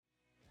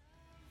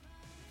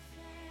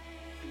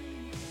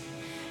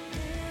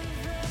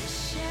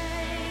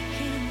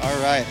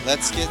right,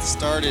 let's get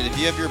started. If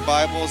you have your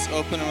Bibles,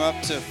 open them up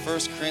to 1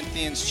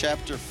 Corinthians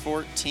chapter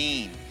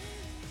 14.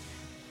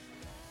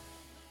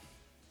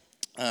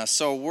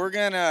 So we're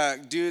going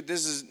to do,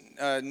 this is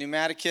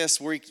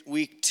Pneumaticus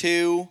week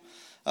 2,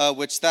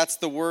 which that's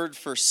the word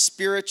for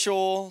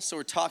spiritual. So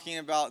we're talking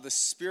about the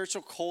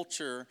spiritual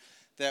culture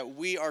that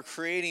we are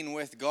creating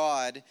with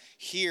God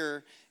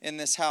here in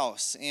this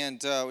house.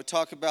 And we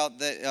talk about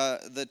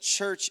that the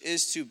church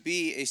is to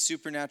be a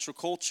supernatural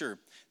culture.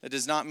 That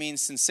does not mean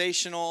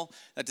sensational.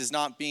 That does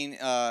not mean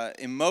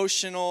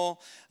emotional,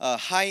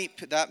 hype.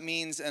 That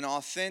means an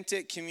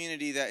authentic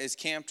community that is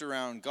camped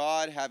around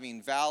God,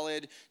 having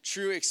valid,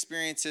 true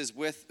experiences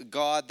with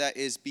God that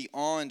is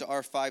beyond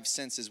our five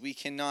senses. We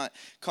cannot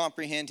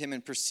comprehend Him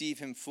and perceive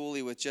Him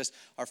fully with just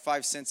our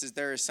five senses.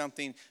 There is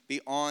something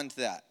beyond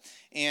that.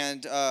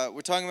 And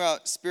we're talking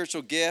about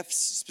spiritual gifts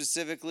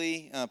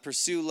specifically.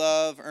 Pursue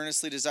love,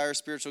 earnestly desire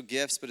spiritual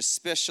gifts, but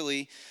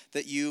especially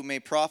that you may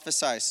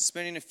prophesy. So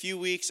spending a few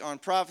weeks on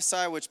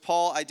prophesy, which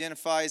Paul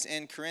identifies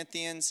in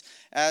Corinthians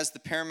as the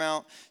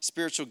paramount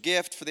spiritual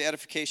gift for the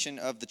edification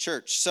of the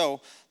church. So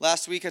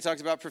last week I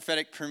talked about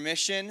prophetic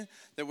permission,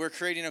 that we're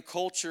creating a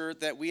culture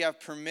that we have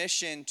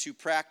permission to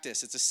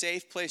practice. It's a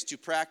safe place to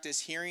practice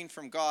hearing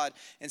from God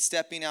and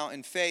stepping out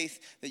in faith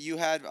that you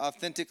had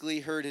authentically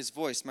heard His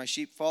voice. My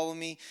sheep follow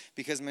me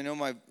because they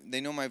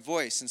know my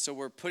voice. And so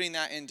we're putting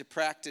that into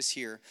practice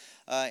here.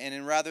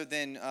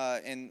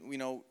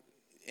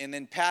 And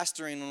then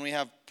pastoring, when we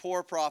have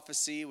poor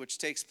prophecy, which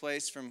takes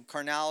place from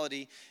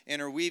carnality,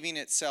 interweaving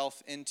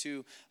itself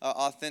into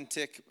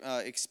authentic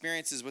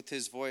experiences with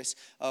His voice,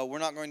 we're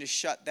not going to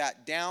shut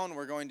that down.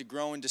 We're going to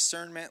grow in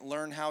discernment,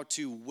 learn how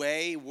to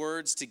weigh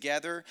words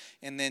together,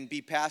 and then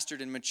be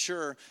pastored and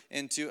mature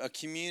into a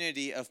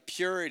community of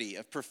purity,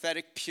 of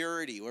prophetic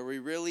purity, where we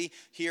really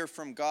hear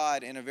from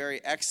God in a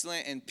very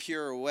excellent and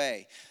pure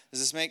way. Does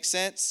this make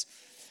sense?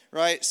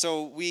 Right,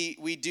 so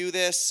we do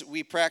this,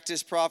 we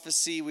practice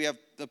prophecy, we have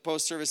the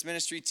post-service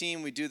ministry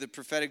team, we do the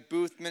prophetic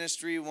booth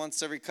ministry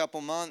once every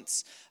couple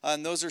months,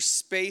 and those are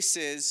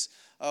spaces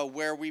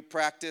where we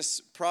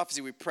practice prophecy,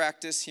 we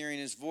practice hearing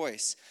His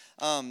voice.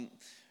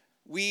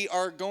 We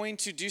are going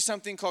to do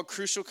something called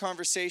Crucial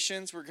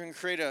Conversations. We're going to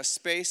create a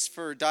space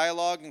for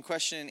dialogue and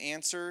question and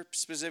answer,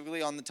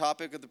 specifically on the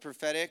topic of the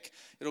prophetic.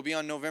 It'll be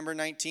on November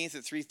 19th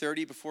at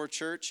 3:30 before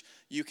church.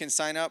 You can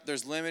sign up.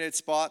 There's limited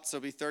spots.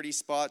 There'll be 30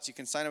 spots. You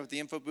can sign up at the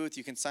info booth.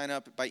 You can sign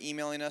up by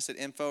emailing us at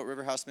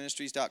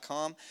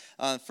info@riverhouseministries.com.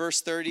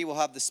 First 30 will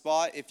have the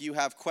spot if you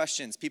have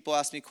questions. People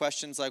ask me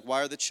questions like,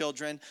 why are the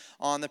children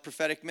on the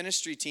prophetic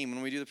ministry team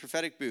when we do the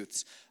prophetic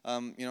booths?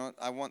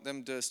 I want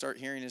them to start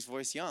hearing His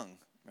voice young.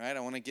 Right?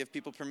 I want to give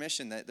people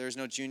permission that there's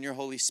no junior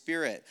Holy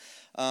Spirit.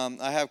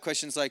 I have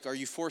questions like, are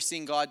you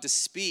forcing God to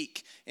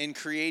speak in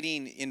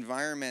creating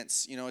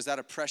environments? Is that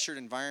a pressured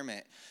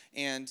environment?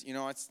 And,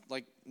 it's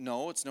like,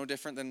 no, it's no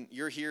different than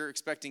you're here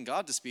expecting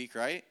God to speak,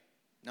 right?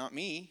 Not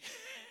me.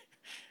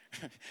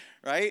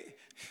 Right?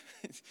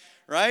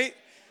 Right?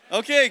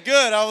 Okay,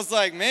 good. I was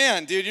like,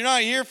 man, dude, you're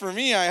not here for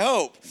me, I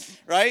hope,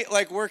 right?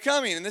 Like, we're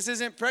coming, and this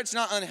it's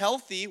not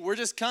unhealthy. We're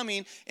just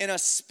coming in a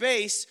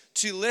space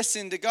to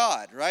listen to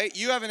God, right?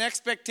 You have an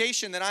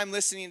expectation that I'm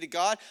listening to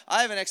God.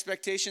 I have an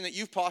expectation that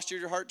you've postured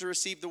your heart to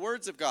receive the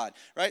words of God,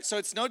 right? So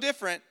it's no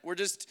different. We're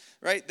just,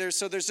 right? There's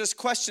just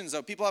questions,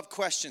 though. People have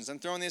questions. I'm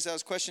throwing these out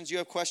as questions. You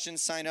have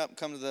questions, sign up and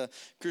come to the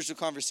Crucial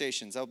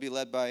Conversations. I'll be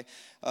led by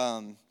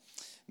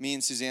me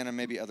and Susanna,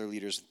 maybe other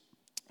leaders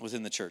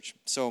within the church.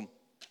 So,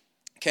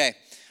 okay,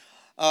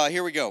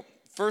 here we go.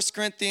 1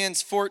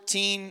 Corinthians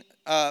 14,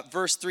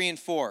 verse 3 and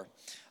 4.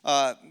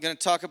 I'm going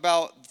to talk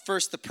about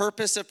first the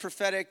purpose of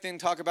prophetic, then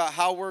talk about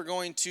how we're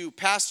going to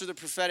pastor the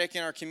prophetic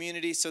in our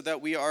community so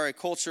that we are a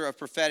culture of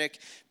prophetic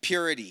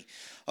purity.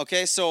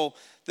 Okay, so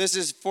this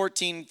is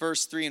 14,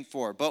 verse 3 and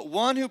 4. But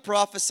one who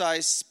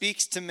prophesies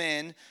speaks to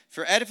men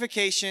for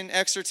edification,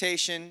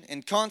 exhortation,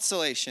 and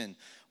consolation.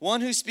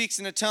 One who speaks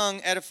in a tongue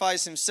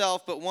edifies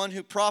himself, but one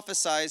who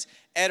prophesies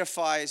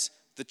edifies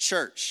the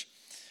church.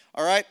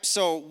 All right,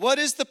 so what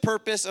is the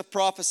purpose of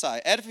prophesy?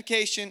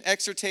 Edification,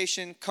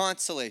 exhortation,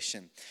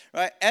 consolation.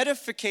 Right?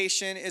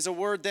 Edification is a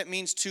word that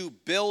means to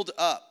build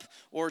up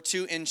or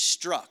to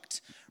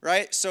instruct.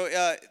 Right?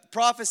 So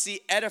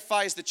prophecy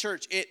edifies the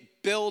church.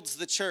 It builds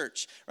the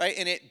church. Right?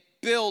 And it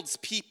builds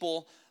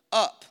people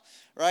up.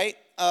 Right?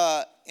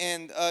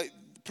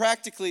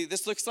 Practically,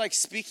 this looks like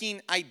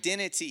speaking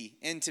identity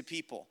into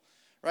people.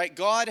 Right?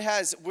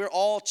 We're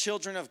all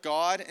children of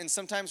God, and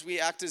sometimes we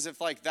act as if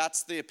like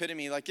that's the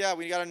epitome. Like, yeah,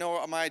 we got to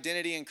know my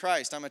identity in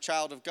Christ. I'm a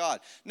child of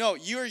God. No,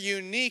 you're a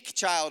unique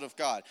child of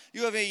God.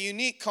 You have a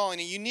unique calling,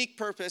 a unique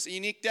purpose, a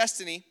unique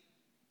destiny,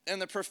 and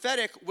the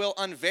prophetic will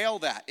unveil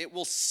that. It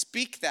will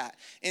speak that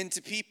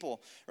into people.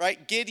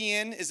 Right?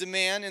 Gideon is a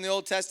man in the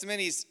Old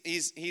Testament.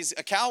 He's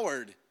a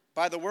coward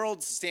by the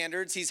world's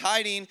standards. He's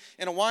hiding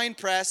in a wine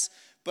press,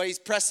 but he's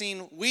pressing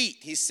wheat.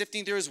 He's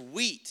sifting through his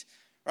wheat.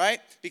 right?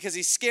 Because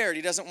he's scared.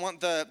 He doesn't want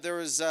there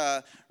was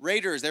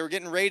raiders. They were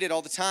getting raided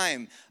all the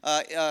time,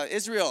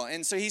 Israel.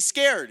 And so he's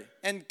scared.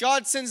 And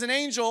God sends an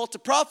angel to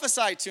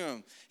prophesy to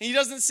him. And he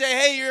doesn't say,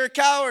 hey, you're a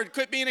coward.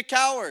 Quit being a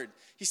coward.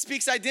 He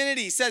speaks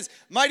identity. He says,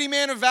 mighty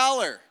man of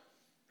valor.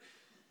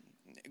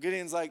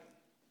 Gideon's like,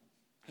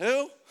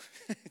 who?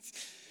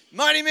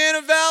 Mighty man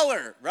of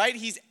valor, right?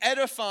 He's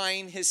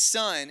edifying his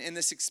son in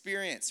this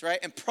experience, right?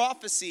 And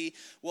prophecy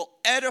will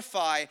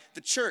edify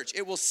the church.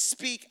 It will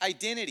speak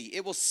identity.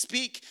 It will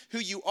speak who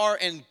you are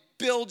and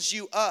builds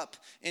you up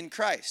in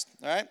Christ,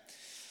 all right?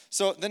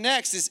 So the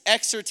next is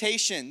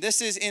exhortation.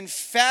 This is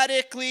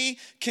emphatically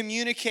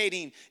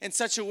communicating in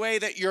such a way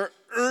that you're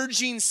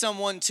urging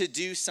someone to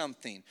do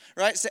something,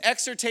 right? So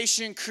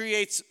exhortation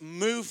creates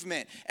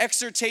movement.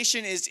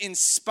 Exhortation is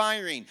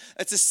inspiring.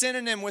 It's a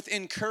synonym with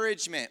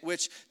encouragement,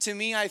 which to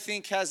me I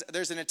think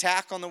there's an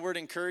attack on the word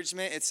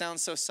encouragement. It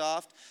sounds so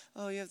soft.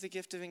 Oh, you have the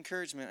gift of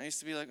encouragement. I used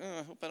to be like, oh,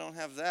 I hope I don't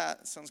have that.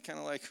 It sounds kind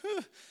of like, whew.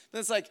 But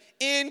it's like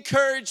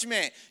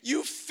encouragement.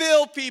 You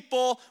fill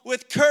people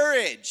with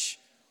courage.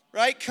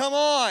 Right? Come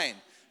on.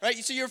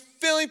 Right? So you're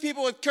filling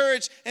people with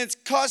courage and it's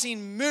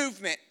causing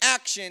movement,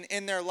 action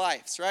in their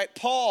lives, right?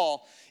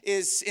 Paul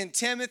is in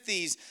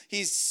Timothy's,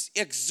 he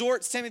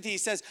exhorts Timothy. He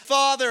says,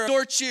 Father, I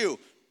exhort you,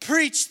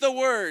 preach the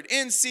word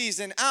in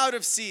season, out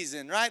of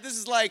season, right? This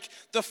is like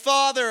the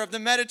father of the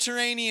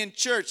Mediterranean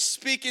church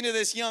speaking to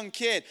this young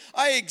kid.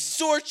 I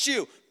exhort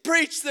you,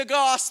 preach the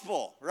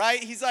gospel,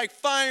 right? He's like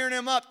firing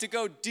him up to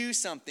go do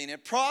something.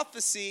 And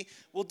prophecy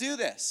will do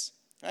this.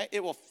 Right?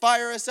 It will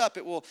fire us up.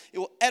 It will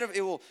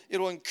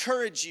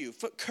encourage you,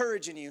 put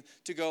courage in you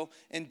to go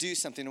and do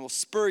something. It will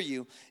spur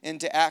you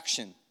into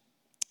action.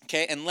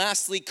 Okay, and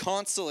lastly,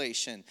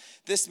 consolation.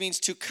 This means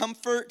to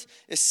comfort,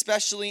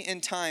 especially in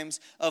times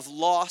of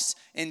loss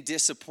and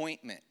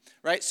disappointment.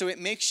 Right? So it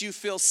makes you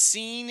feel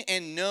seen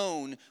and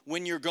known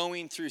when you're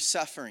going through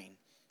suffering.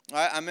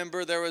 I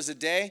remember there was a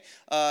day,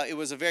 it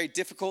was a very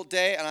difficult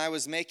day, and I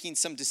was making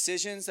some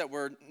decisions that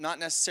were not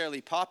necessarily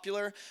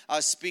popular. I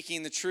was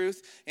speaking the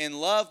truth in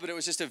love, but it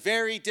was just a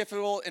very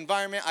difficult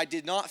environment. I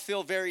did not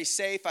feel very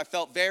safe. I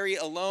felt very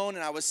alone,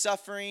 and I was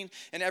suffering,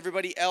 and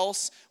everybody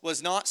else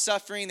was not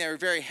suffering. They were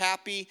very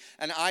happy,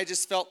 and I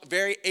just felt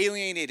very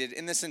alienated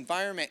in this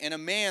environment. And a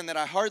man that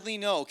I hardly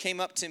know came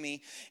up to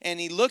me, and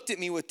he looked at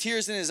me with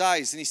tears in his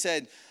eyes, and he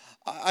said,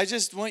 I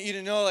just want you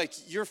to know, like,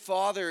 your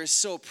father is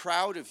so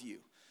proud of you.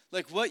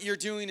 Like what you're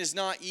doing is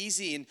not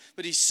easy,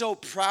 but he's so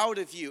proud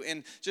of you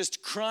and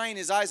just crying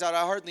his eyes out.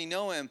 I hardly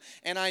know him.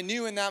 And I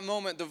knew in that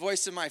moment the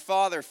voice of my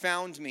father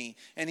found me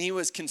and he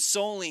was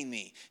consoling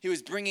me. He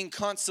was bringing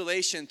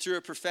consolation through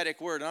a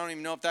prophetic word. I don't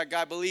even know if that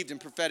guy believed in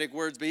prophetic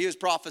words, but he was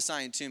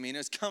prophesying to me and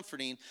it was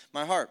comforting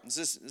my heart.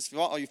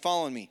 Are you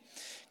following me?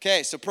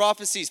 Okay, so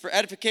prophecies for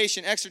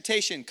edification,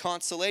 exhortation,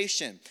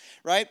 consolation,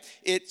 right?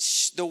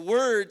 It's the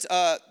words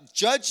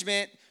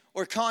judgment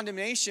or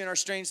condemnation are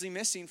strangely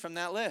missing from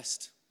that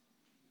list.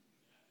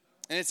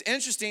 And it's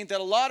interesting that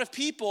a lot of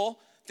people,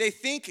 they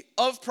think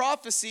of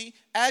prophecy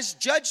as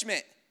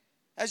judgment,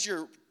 as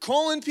you're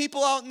calling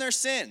people out in their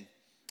sin.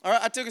 All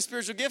right, I took a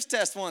spiritual gifts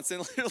test once,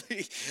 and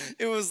literally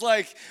it was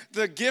like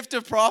the gift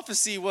of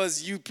prophecy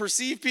was you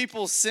perceive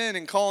people's sin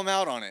and call them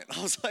out on it.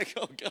 I was like,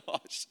 oh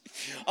gosh,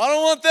 I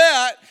don't want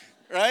that,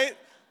 right?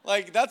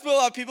 Like that's what a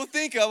lot of people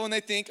think of when they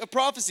think of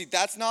prophecy.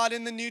 That's not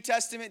in the New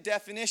Testament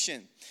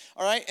definition.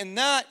 All right, and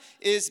that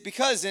is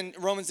because in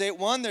Romans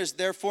 8:1, there's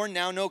therefore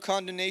now no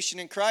condemnation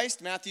in Christ.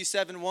 Matthew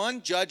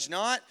 7:1, judge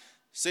not,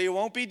 so you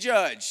won't be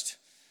judged.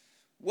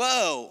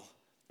 Whoa,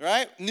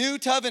 right? New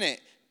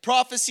covenant,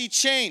 prophecy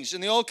changed.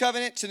 In the old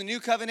covenant to the new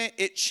covenant,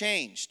 it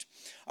changed.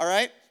 All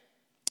right,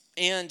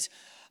 and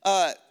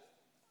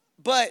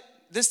but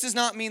this does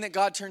not mean that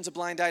God turns a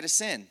blind eye to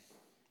sin.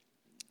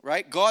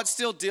 Right? God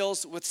still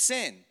deals with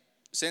sin.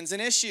 Sin's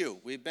an issue.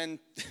 We've been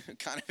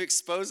kind of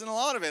exposing a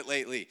lot of it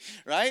lately,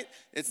 right?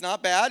 It's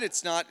not bad.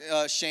 It's not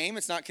shame.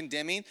 It's not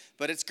condemning,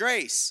 but it's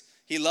grace.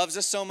 He loves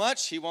us so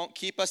much, he won't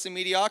keep us in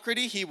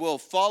mediocrity. He will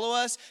follow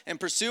us and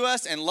pursue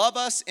us and love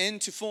us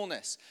into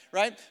fullness,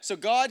 right? So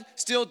God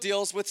still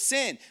deals with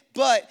sin,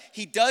 but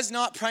he does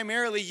not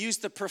primarily use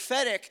the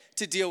prophetic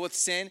to deal with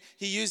sin.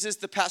 He uses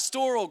the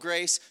pastoral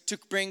grace to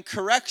bring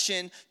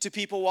correction to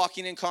people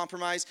walking in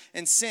compromise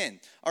and sin,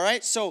 all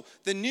right? So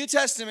the New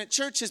Testament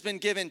church has been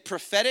given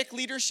prophetic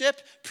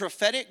leadership,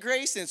 prophetic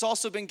grace, and it's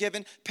also been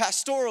given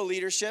pastoral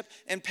leadership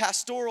and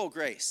pastoral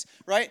grace,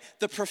 right?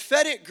 The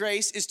prophetic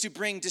grace is to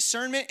bring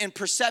discernment and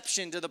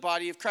perception to the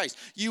body of Christ.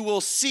 You will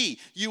see,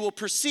 you will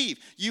perceive,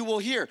 you will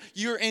hear.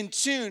 You're in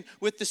tune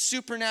with the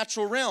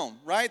supernatural realm,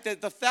 right?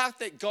 That the fact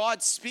that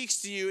God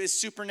speaks to you is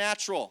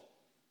supernatural.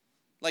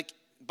 Like,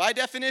 by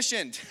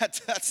definition,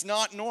 that's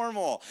not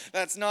normal.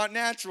 That's not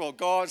natural.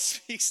 God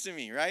speaks to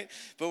me, right?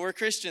 But we're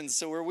Christians,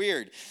 so we're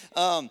weird.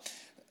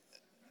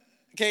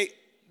 Okay,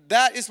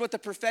 that is what the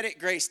prophetic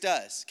grace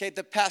does. Okay,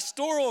 the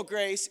pastoral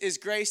grace is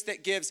grace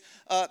that gives,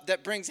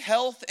 that brings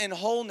health and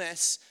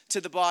wholeness to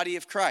the body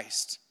of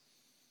Christ.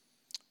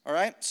 All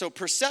right, so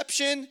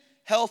perception,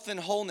 health, and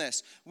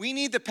wholeness. We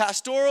need the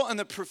pastoral and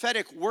the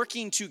prophetic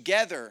working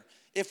together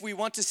if we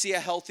want to see a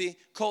healthy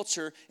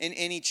culture in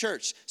any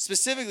church.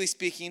 Specifically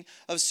speaking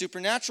of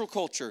supernatural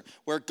culture,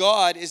 where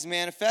God is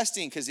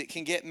manifesting, because it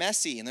can get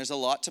messy and there's a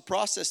lot to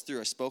process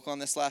through. I spoke on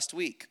this last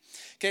week.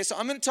 Okay, so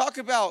I'm going to talk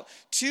about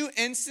 2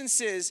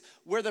 instances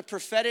where the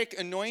prophetic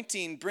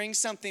anointing brings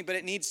something, but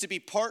it needs to be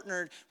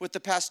partnered with the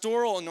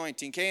pastoral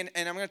anointing. Okay,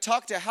 and I'm going to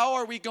talk to how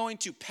are we going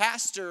to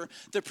pastor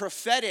the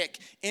prophetic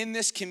in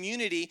this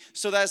community,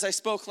 so that, as I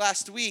spoke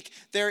last week,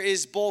 there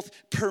is both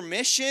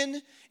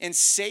permission and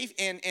safe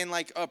and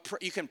like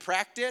you can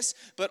practice,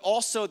 but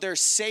also there's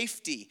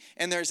safety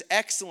and there's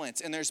excellence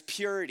and there's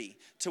purity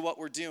to what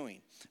we're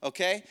doing.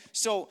 Okay,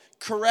 so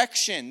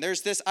correction,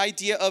 there's this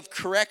idea of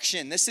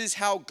correction. This is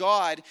how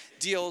God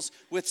deals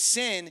with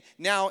sin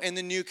now in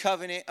the new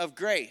covenant of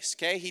grace.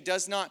 Okay, he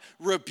does not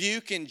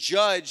rebuke and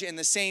judge in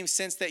the same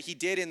sense that he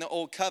did in the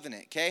old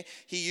covenant. Okay,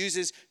 he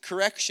uses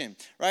correction,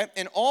 right?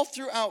 And all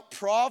throughout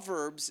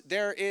Proverbs,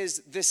 there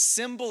is this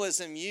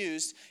symbolism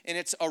used, and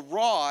it's a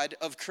rod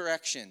of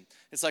correction.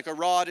 It's like a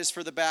rod is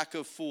for the back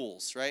of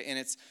fools, right?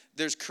 And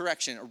there's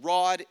correction. A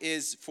rod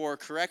is for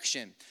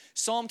correction.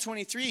 Psalm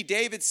 23,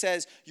 David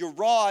says, your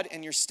rod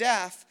and your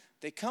staff,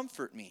 they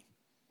comfort me.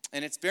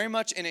 And it's very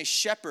much in a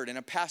shepherd, in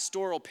a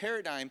pastoral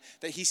paradigm,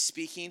 that he's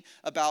speaking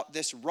about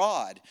this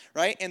rod,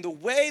 right? And the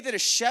way that a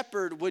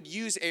shepherd would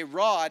use a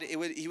rod,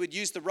 he would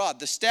use the rod.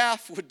 The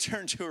staff would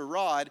turn to a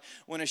rod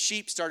when a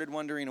sheep started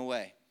wandering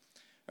away,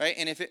 right?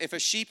 And if a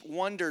sheep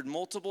wandered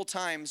multiple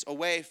times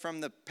away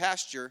from the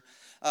pasture,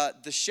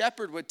 the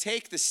shepherd would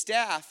take the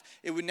staff.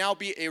 It would now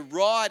be a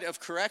rod of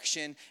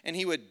correction, and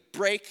he would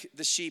break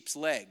the sheep's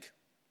leg.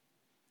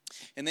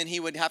 And then he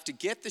would have to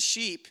get the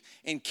sheep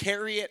and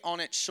carry it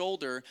on its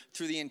shoulder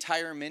through the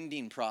entire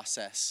mending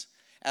process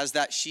as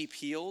that sheep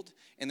healed.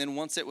 And then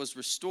once it was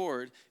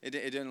restored, it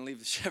didn't leave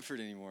the shepherd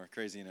anymore,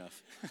 crazy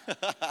enough.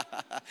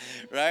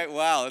 Right?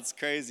 Wow, it's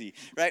crazy.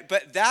 Right?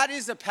 But that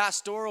is a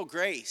pastoral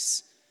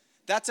grace.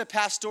 That's a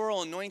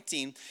pastoral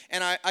anointing.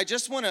 And I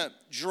just want to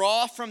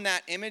draw from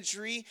that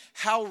imagery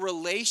how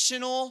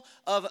relational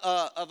of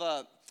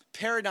a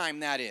paradigm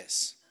that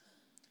is.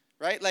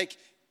 Right? Like,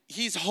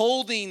 he's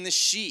holding the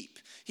sheep.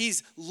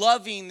 He's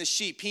loving the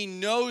sheep. He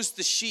knows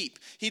the sheep.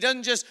 He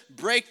doesn't just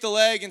break the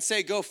leg and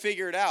say, go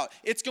figure it out.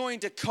 It's going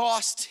to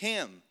cost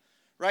him.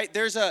 Right?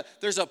 There's a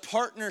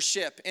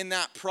partnership in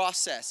that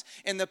process.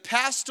 And the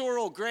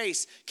pastoral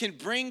grace can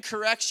bring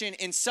correction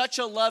in such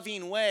a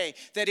loving way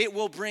that it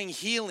will bring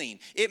healing.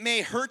 It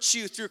may hurt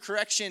you through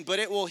correction, but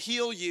it will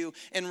heal you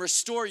and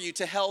restore you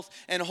to health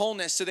and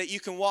wholeness so that you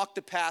can walk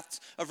the paths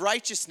of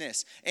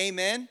righteousness.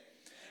 Amen?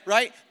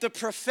 Right? The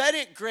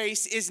prophetic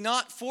grace is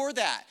not for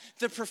that.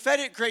 The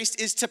prophetic grace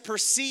is to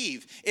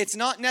perceive. It's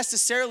not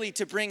necessarily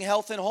to bring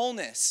health and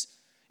wholeness.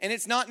 And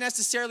it's not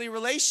necessarily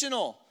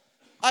relational.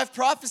 I've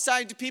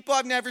prophesied to people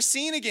I've never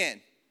seen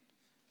again.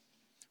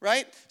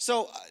 Right?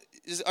 So,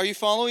 are you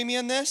following me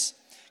on this?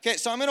 Okay,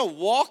 so I'm going to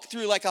walk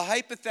through like a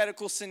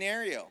hypothetical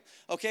scenario,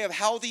 okay, of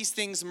how these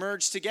things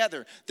merge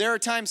together. There are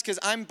times, because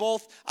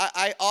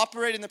I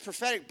operate in the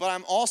prophetic, but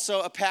I'm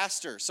also a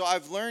pastor. So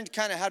I've learned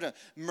kind of how to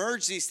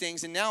merge these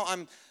things. And now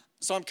I'm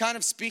kind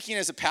of speaking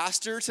as a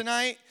pastor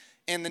tonight.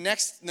 And the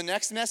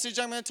next message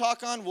I'm going to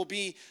talk on will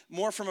be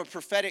more from a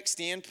prophetic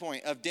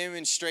standpoint of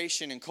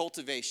demonstration and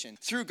cultivation.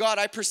 Through God,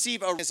 I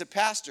perceive as a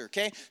pastor,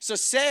 okay? So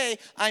say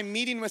I'm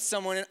meeting with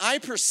someone and I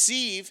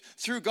perceive,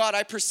 through God,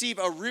 I perceive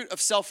a root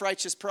of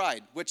self-righteous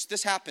pride, which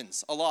this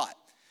happens a lot.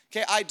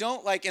 Okay, I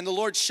don't like, and the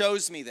Lord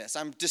shows me this.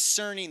 I'm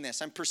discerning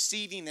this. I'm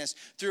perceiving this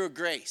through a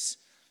grace,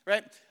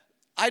 right?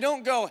 I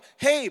don't go,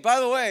 hey, by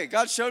the way,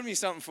 God showed me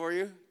something for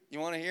you. You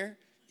want to hear?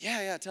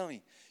 Yeah, tell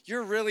me.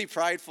 You're really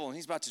prideful, and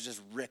he's about to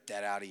just rip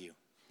that out of you.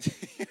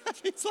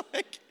 It's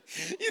like,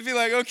 you'd be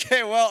like,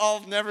 okay, well,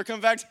 I'll never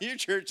come back to your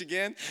church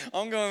again.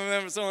 I'm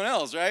going with someone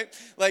else, right?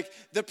 Like,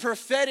 the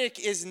prophetic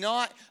is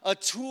not a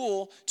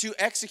tool to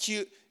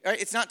execute, right?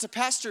 It's not to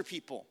pastor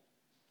people.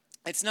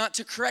 It's not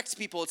to correct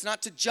people. It's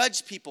not to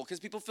judge people,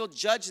 because people feel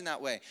judged in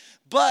that way.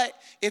 But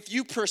if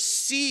you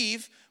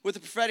perceive with the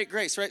prophetic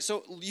grace, right?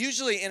 So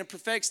usually in a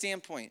prophetic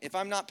standpoint, if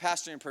I'm not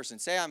pastoring in person,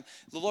 say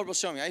the Lord will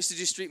show me. I used to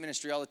do street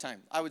ministry all the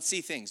time. I would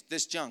see things,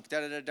 this junk,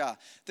 da-da-da-da.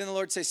 Then the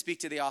Lord would say, speak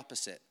to the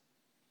opposite.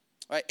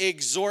 Right?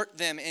 Exhort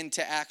them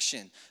into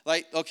action.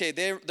 Like, okay,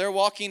 they're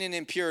walking in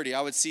impurity. I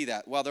would see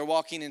that. While they're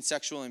walking in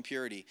sexual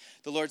impurity,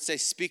 the Lord would say,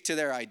 speak to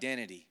their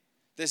identity.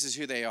 This is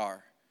who they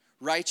are.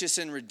 Righteous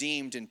and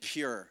redeemed and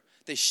pure.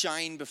 They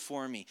shine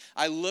before me.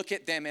 I look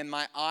at them and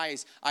my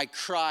eyes, I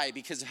cry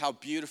because of how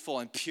beautiful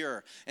and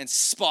pure and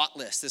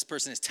spotless this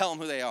person is. Tell them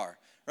who they are,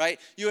 right?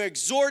 You're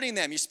exhorting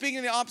them. You're speaking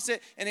to the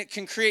opposite, and it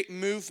can create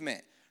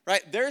movement,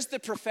 right? There's the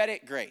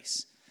prophetic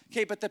grace.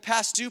 Okay, but the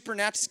past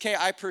supernatural, okay,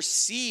 I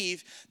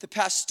perceive the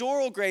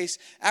pastoral grace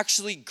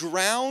actually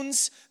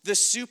grounds the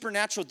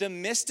supernatural, the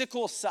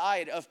mystical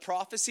side of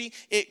prophecy.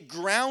 It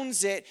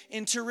grounds it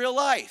into real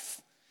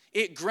life.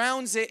 It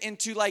grounds it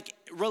into like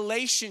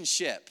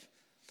relationship.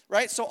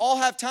 Right? So I'll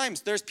have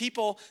times. There's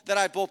people that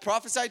I both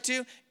prophesied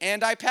to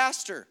and I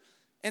pastor.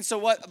 And so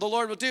what the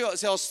Lord will do is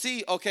he'll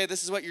see, okay,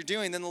 this is what you're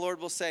doing. Then the Lord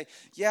will say,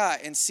 yeah,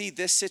 and see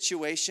this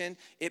situation,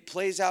 it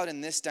plays out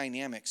in this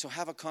dynamic. So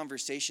have a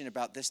conversation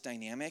about this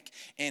dynamic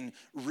and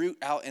root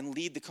out and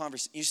lead the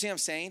conversation. You see what I'm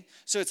saying?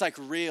 So it's like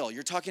real.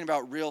 You're talking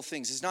about real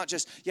things. It's not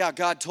just, yeah,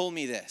 God told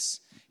me this.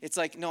 It's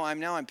like, no, I'm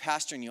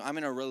pastoring you. I'm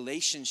in a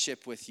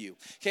relationship with you.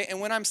 Okay,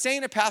 and when I'm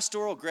saying a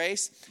pastoral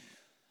grace,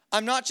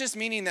 I'm not just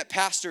meaning that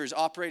pastors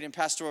operate in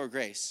pastoral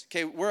grace.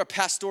 Okay, we're a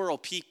pastoral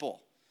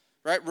people.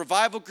 Right?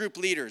 Revival group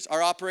leaders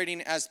are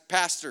operating as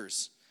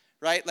pastors,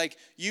 right? Like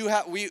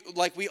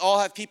we all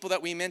have people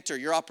that we mentor.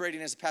 You're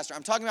operating as a pastor.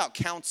 I'm talking about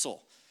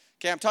counsel.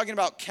 Okay, I'm talking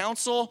about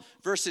counsel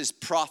versus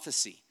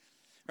prophecy.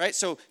 Right?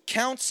 So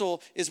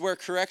counsel is where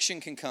correction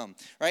can come,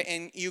 right?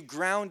 And you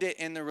ground it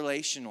in the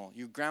relational.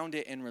 You ground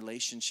it in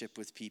relationship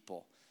with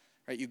people.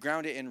 Right? You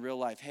ground it in real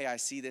life. Hey, I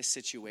see this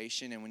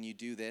situation, and when you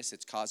do this,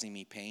 it's causing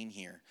me pain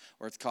here,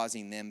 or it's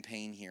causing them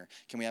pain here.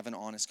 Can we have an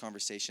honest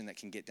conversation that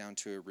can get down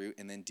to a root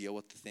and then deal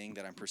with the thing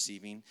that I'm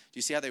perceiving? Do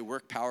you see how they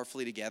work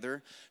powerfully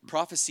together?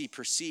 Prophecy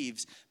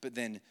perceives, but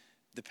then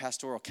the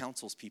pastoral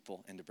counsels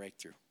people into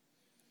breakthrough.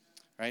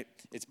 Right?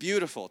 It's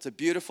beautiful. It's a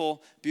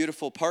beautiful,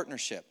 beautiful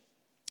partnership.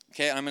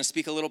 Okay, and I'm going to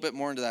speak a little bit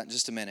more into that in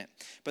just a minute.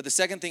 But the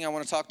second thing I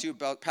want to talk to you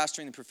about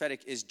pastoring the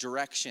prophetic is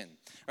direction.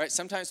 Right?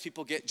 Sometimes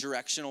people get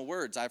directional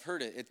words. I've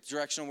heard it. It's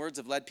directional words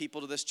have led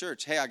people to this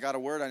church. Hey, I got a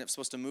word. I'm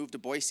supposed to move to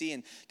Boise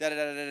and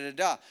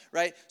da-da-da-da-da-da.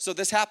 Right? So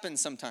this happens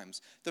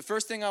sometimes. The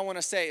first thing I want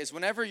to say is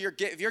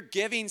if you're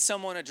giving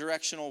someone a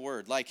directional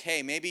word, like,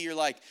 hey, maybe you're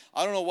like,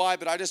 I don't know why,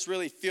 but I just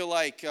really feel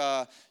like,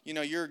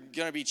 you're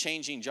going to be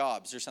changing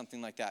jobs or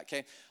something like that.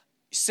 Okay?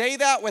 Say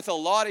that with a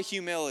lot of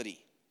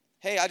humility.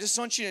 Hey, I just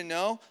want you to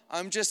know,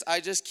 I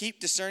just keep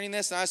discerning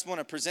this, and I just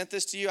want to present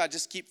this to you. I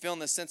just keep feeling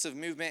this sense of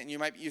movement, and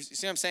you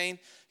see what I'm saying?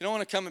 You don't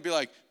want to come and be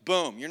like,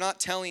 boom. You're not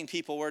telling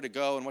people where to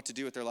go and what to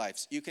do with their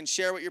lives. You can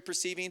share what you're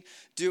perceiving,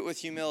 do it with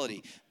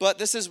humility. But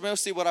this is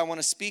mostly what I want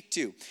to speak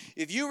to.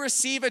 If you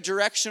receive a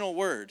directional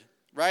word,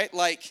 right,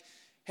 like,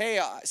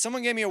 hey,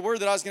 someone gave me a word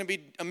that I was going to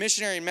be a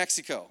missionary in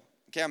Mexico.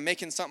 Okay, I'm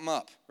making something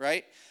up,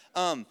 right?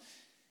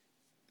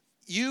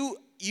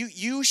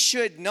 You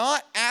should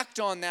not act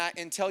on that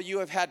until you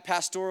have had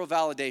pastoral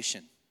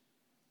validation.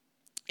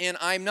 And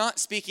I'm not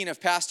speaking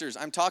of pastors.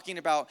 I'm talking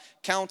about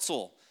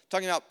counsel. I'm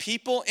talking about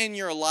people in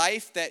your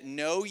life that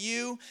know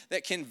you,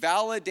 that can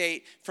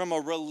validate from a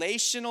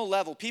relational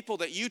level. People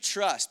that you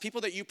trust,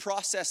 people that you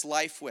process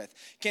life with,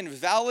 can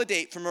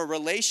validate from a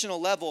relational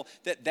level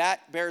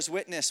that bears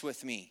witness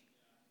with me.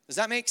 Does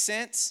that make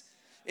sense?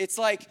 It's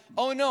like,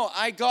 oh no,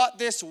 I got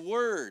this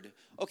word.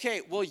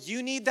 Okay, well,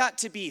 you need that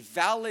to be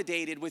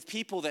validated with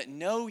people that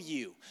know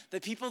you,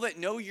 the people that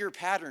know your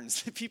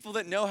patterns, the people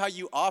that know how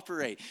you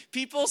operate.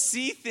 People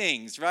see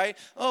things, right?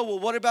 Oh, well,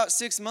 what about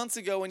 6 months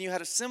ago when you had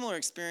a similar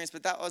experience,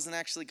 but that wasn't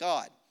actually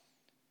God?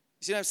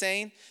 You see what I'm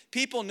saying?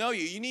 People know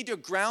you. You need to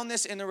ground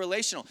this in the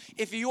relational.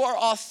 If you are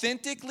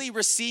authentically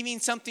receiving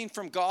something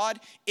from God,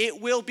 it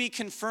will be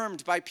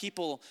confirmed by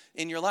people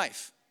in your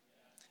life.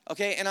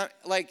 Okay, and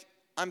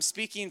I'm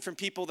speaking from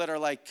people that are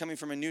like coming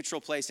from a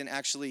neutral place and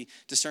actually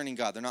discerning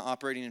God. They're not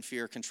operating in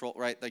fear, control,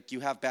 right? Like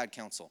you have bad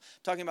counsel.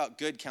 I'm talking about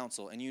good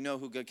counsel, and you know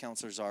who good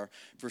counselors are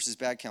versus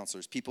bad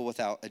counselors, people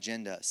without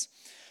agendas.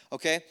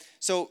 Okay?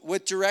 So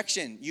with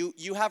direction,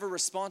 you have a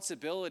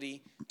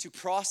responsibility to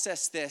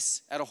process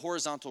this at a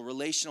horizontal,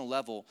 relational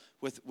level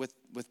with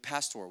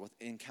pastor,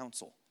 in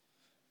counsel.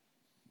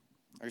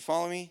 Are you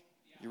following me?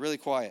 You're really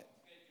quiet.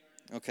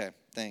 Okay,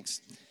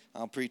 thanks.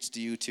 I'll preach to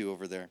you too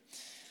over there.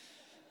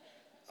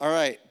 All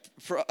right,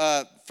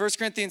 1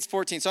 Corinthians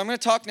 14. So I'm going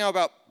to talk now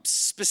about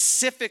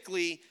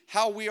specifically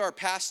how we are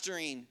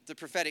pastoring the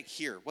prophetic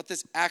here, what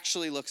this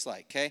actually looks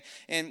like, okay?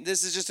 And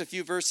this is just a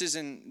few verses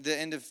in the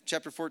end of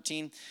chapter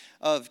 14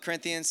 of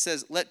Corinthians.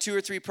 Says, let 2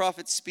 or 3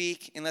 prophets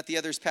speak and let the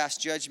others pass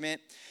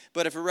judgment.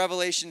 But if a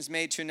revelation is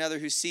made to another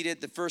who's seated,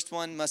 the first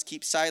one must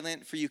keep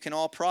silent, for you can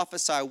all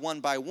prophesy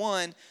one by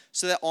one,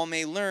 so that all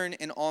may learn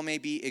and all may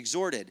be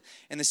exhorted.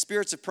 And the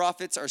spirits of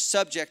prophets are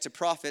subject to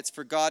prophets,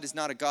 for God is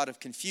not a God of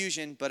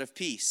confusion, but of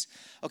peace.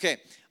 Okay,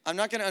 I'm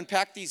not going to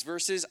unpack these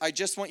verses. I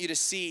just want you to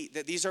see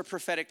that these are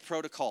prophetic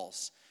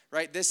protocols,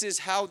 right? This is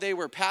how they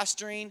were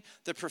pastoring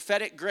the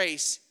prophetic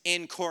grace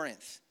in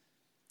Corinth,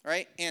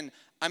 right? And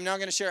I'm now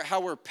going to share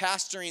how we're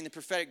pastoring the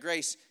prophetic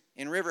grace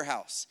in River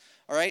House.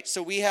 All right,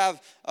 so we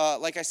have,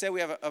 like I said,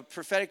 we have a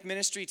prophetic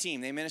ministry team.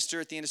 They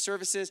minister at the end of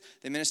services.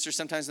 They minister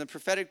sometimes in the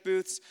prophetic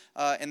booths.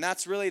 And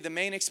that's really the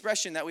main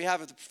expression that we have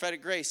of the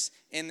prophetic grace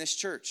in this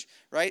church,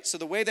 right? So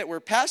the way that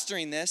we're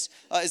pastoring this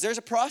is there's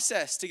a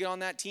process to get on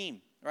that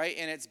team, right?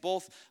 And it's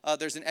both,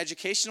 there's an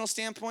educational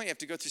standpoint. You have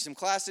to go through some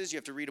classes. You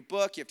have to read a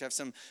book. You have to have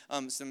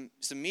some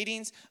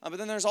meetings. But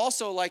then there's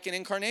also like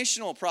an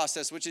incarnational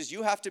process, which is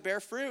you have to bear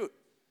fruit.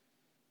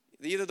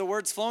 Either the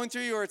word's flowing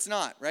through you or it's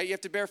not, right? You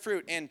have to bear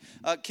fruit. And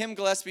Kim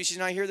Gillespie, she's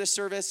not here this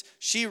service.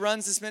 She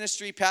runs this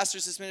ministry,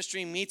 pastors this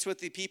ministry, meets with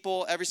the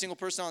people, every single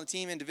person on the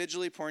team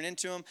individually, pouring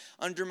into them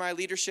under my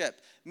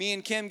leadership. me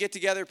and Kim get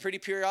together pretty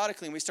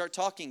periodically and we start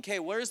talking. Okay,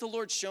 where is the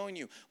Lord showing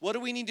you? What do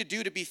we need to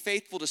do to be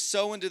faithful to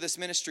sow into this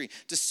ministry,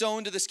 to sow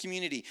into this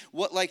community?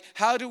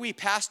 How do we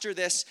pastor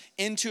this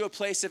into a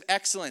place of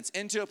excellence,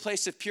 into a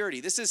place of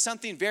purity? This is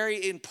something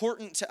very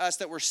important to us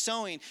that we're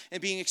sowing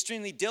and being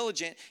extremely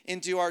diligent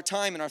into our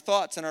time and our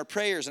thoughts and our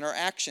prayers and our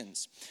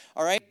actions.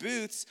 All right,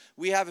 booths,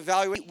 we have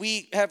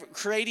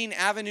creating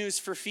avenues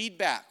for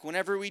feedback.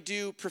 Whenever we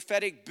do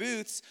prophetic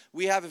booths,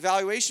 we have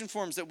evaluation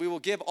forms that we will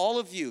give all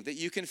of you that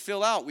you can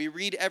fill out. We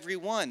read every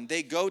one.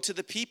 They go to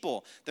the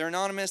people. They're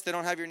anonymous. They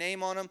don't have your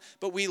name on them.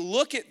 But we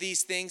look at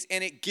these things,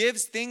 and it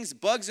gives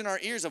bugs in our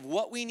ears of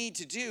what we need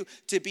to do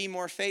to be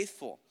more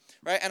faithful.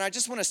 Right? And I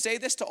just want to say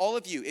this to all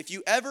of you. If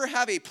you ever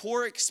have a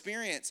poor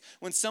experience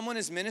when someone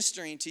is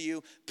ministering to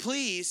you,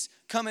 please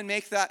come and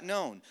make that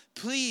known.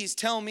 Please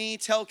tell me,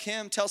 tell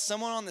Kim, tell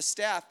someone on the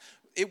staff.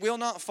 It will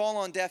not fall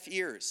on deaf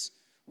ears.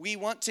 We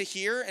want to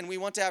hear and we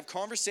want to have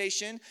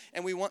conversation,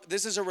 and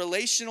this is a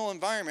relational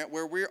environment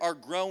where we are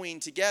growing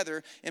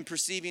together and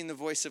perceiving the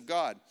voice of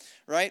God,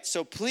 right?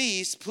 So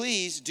please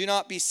do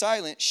not be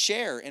silent.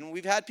 Share. And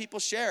we've had people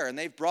share, and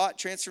they've brought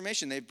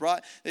transformation. They've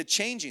brought the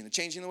changing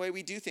the way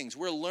we do things.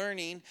 We're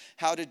learning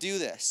how to do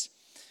this.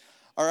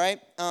 All right?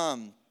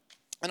 And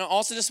I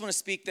also just want to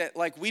speak that,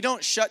 we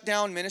don't shut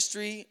down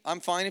ministry. I'm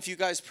fine if you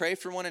guys pray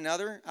for one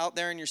another out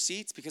there in your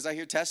seats, because I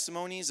hear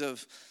testimonies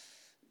of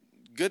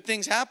good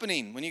things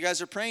happening when you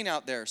guys are praying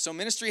out there. So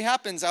ministry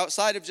happens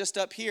outside of just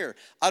up here.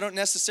 I don't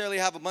necessarily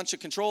have a bunch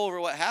of control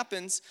over what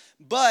happens,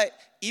 but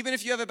even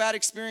if you have a bad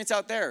experience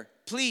out there,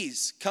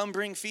 please come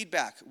bring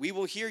feedback. We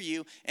will hear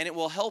you, and it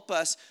will help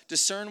us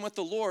discern with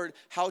the Lord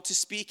how to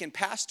speak and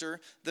pastor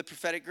the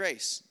prophetic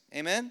grace.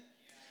 Amen?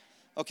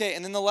 Okay,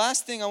 and then the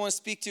last thing I want to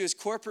speak to is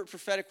corporate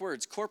prophetic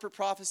words, corporate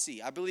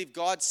prophecy. I believe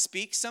God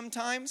speaks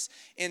sometimes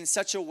in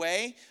such a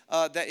way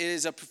that it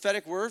is a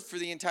prophetic word for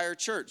the entire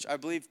church. I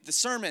believe the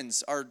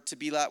sermons are to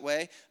be that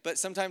way, but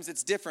sometimes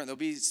it's different. There'll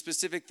be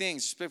specific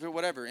things, specific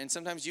whatever. And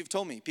sometimes you've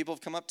told me, people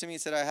have come up to me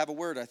and said, I have a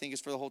word I think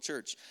is for the whole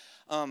church.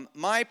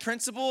 My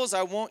principle is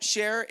I won't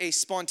share a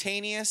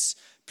spontaneous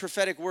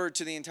prophetic word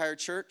to the entire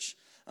church.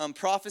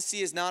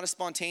 Prophecy is not a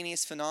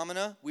spontaneous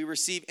phenomena. We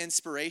receive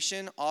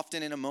inspiration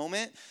often in a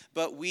moment,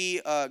 but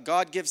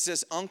God gives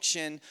us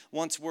unction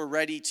once we're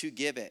ready to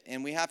give it.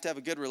 And we have to have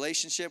a good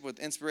relationship with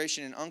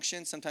inspiration and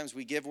unction. Sometimes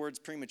we give words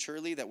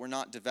prematurely that were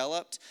not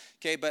developed.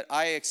 Okay, but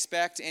I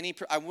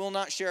will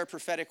not share a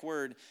prophetic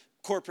word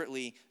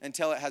corporately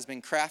until it has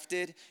been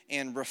crafted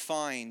and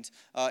refined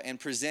and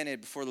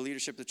presented before the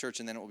leadership of the church,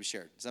 and then it will be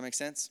shared. Does that make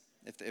sense?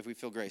 If we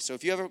feel grace. So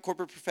if you have a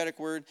corporate prophetic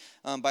word,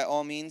 by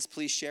all means,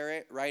 please share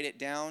it, write it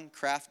down,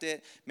 craft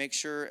it, make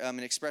sure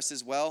it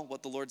expresses well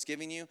what the Lord's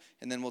giving you,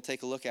 and then we'll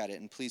take a look at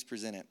it, and please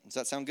present it. Does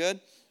that sound good?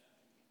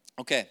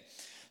 Okay.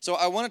 So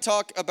I want to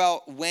talk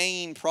about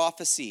weighing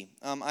prophecy.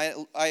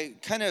 I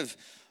kind of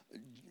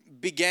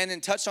began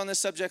and touched on this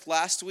subject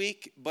last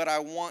week, but I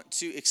want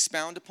to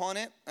expound upon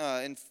it.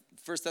 In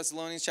 1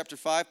 Thessalonians chapter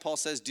 5, Paul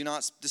says, do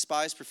not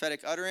despise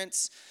prophetic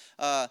utterance,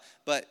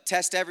 but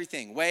test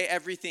everything, weigh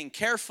everything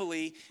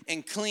carefully,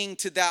 and cling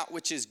to that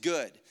which is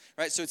good.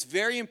 Right? So it's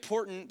very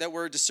important that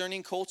we're a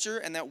discerning culture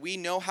and that we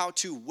know how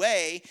to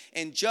weigh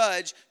and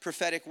judge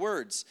prophetic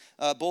words,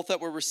 both that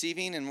we're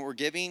receiving and we're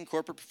giving,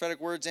 corporate prophetic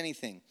words,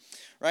 anything.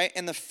 Right?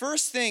 And the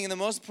first thing and the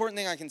most important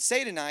thing I can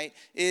say tonight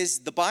is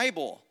the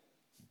Bible.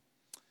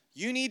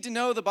 You need to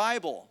know the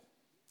Bible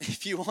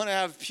if you want to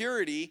have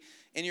purity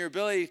in your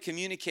ability to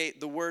communicate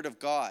the Word of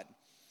God.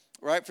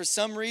 Right? For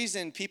some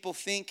reason, people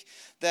think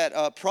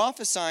that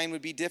prophesying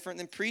would be different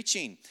than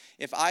preaching.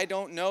 If I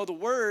don't know the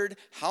Word,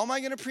 how am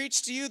I going to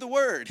preach to you the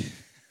Word?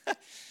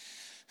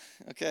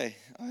 Okay,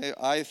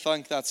 I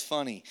think that's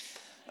funny.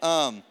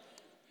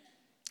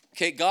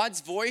 Okay,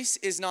 God's voice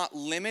is not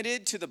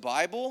limited to the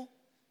Bible,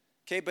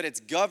 okay, but it's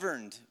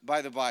governed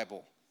by the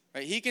Bible.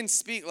 Right? He can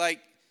speak,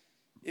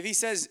 if he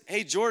says,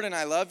 hey, Jordan,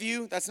 I love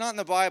you, that's not in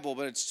the Bible,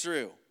 but it's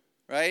true,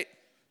 right?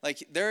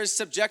 There is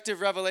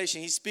subjective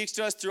revelation. He speaks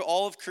to us through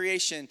all of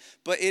creation,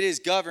 but it is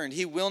governed.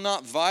 He will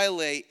not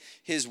violate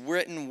his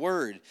written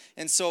word.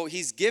 And so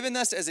he's given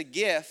us as a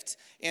gift,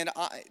 and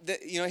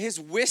his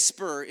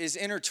whisper is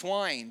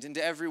intertwined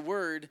into every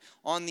word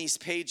on these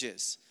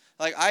pages.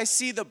 I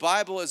see the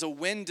Bible as a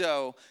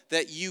window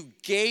that you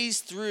gaze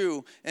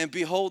through and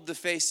behold the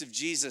face of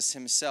Jesus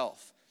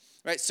himself.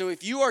 Right, so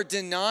if you are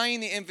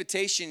denying the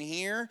invitation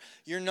here,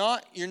 you're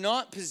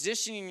not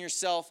positioning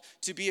yourself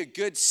to be a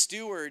good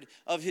steward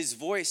of his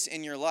voice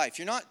in your life.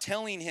 You're not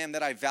telling him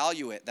that I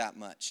value it that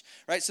much.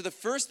 Right, so the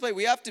first place,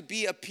 we have to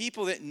be a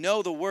people that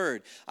know the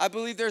word. I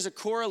believe there's a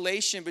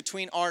correlation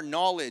between our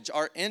knowledge,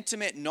 our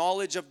intimate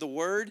knowledge of the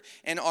word,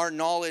 and our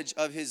knowledge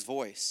of his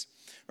voice.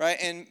 Right,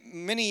 and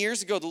many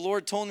years ago, the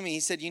Lord told me,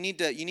 he said, you need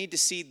to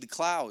seed the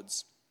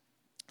clouds.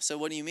 So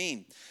what do you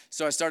mean?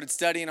 So I started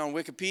studying on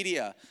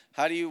Wikipedia.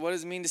 What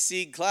does it mean to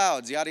see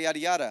clouds? Yada, yada,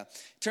 yada.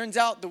 Turns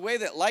out the way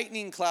that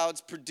lightning clouds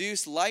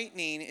produce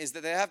lightning is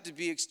that they have to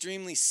be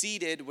extremely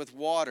seeded with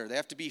water. They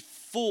have to be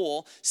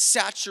full,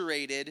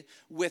 saturated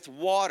with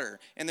water.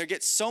 And there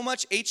gets so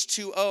much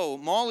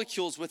H2O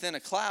molecules within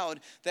a cloud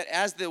that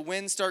as the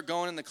winds start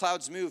going and the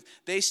clouds move,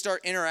 they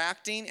start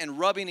interacting and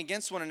rubbing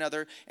against one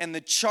another. And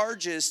the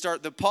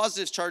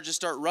positive charges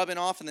start rubbing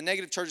off and the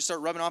negative charges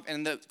start rubbing off.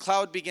 And the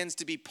cloud begins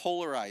to be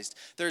polarized.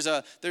 There's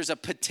a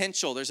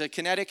potential, there's a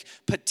kinetic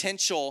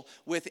potential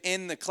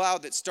within the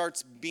cloud that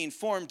starts being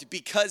formed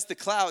because the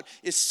cloud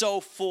is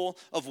so full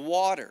of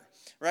water,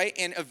 right?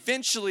 And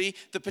eventually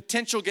the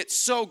potential gets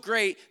so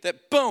great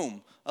that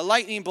boom, a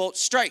lightning bolt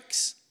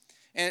strikes.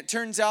 And it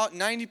turns out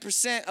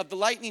 90% of the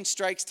lightning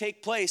strikes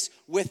take place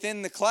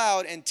within the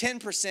cloud and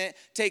 10%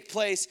 take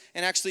place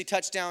and actually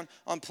touch down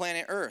on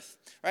planet Earth,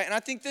 right? And I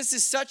think this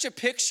is such a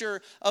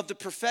picture of the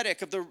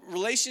prophetic, of the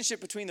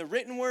relationship between the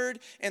written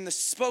word and the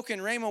spoken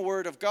rhema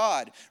word of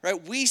God,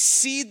 right? We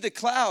seed the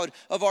cloud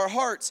of our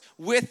hearts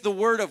with the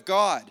word of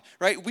God,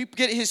 right? We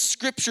get his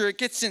scripture, it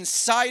gets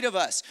inside of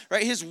us,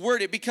 right? His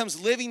word, it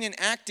becomes living and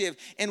active,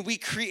 and we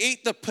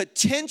create the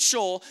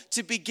potential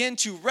to begin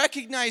to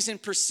recognize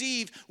and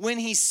perceive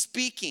when he's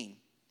speaking,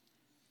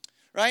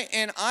 right?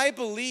 And I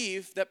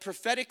believe that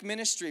prophetic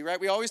ministry, right?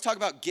 We always talk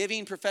about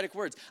giving prophetic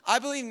words. I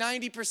believe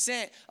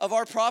 90% of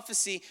our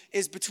prophecy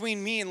is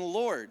between me and the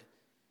Lord.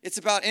 It's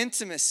about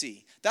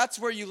intimacy. That's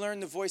where you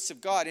learn the voice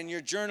of God in your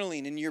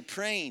journaling, in your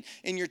praying,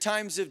 in your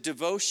times of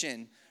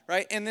devotion,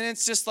 right? And then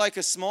it's just like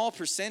a small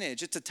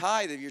percentage. It's a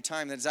tithe of your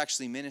time that is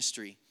actually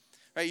ministry,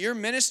 right? You're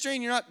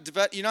ministering, so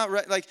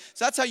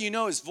that's how you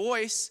know his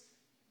voice.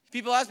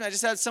 People ask me, I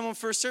just had someone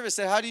first service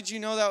say, how did you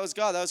know that was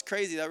God? That was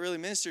crazy. That really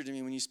ministered to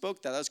me when you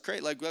spoke that. That was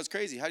great. That was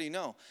crazy. How do you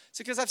know? It's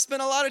because I've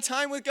spent a lot of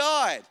time with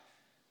God.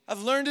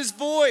 I've learned his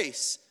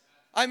voice.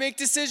 I make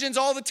decisions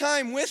all the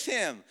time with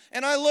him.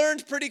 And I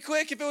learned pretty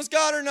quick if it was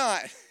God or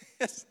not.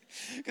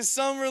 Because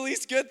some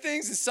released good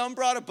things and some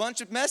brought a bunch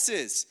of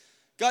messes.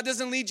 God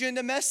doesn't lead you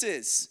into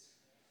messes,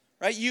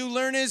 right? You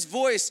learn his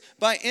voice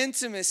by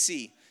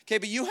intimacy. Okay,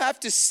 but you have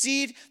to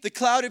seed the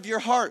cloud of your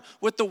heart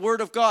with the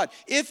word of God.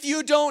 If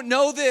you don't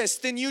know this,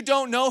 then you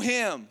don't know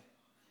him.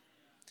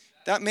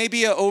 That may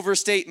be an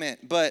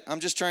overstatement, but I'm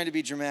just trying to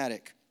be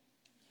dramatic.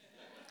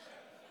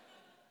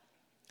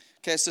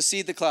 Okay, so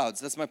seed the clouds.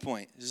 That's my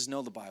point. Just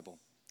know the Bible.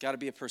 Got to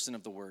be a person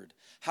of the word.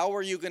 How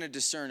are you going to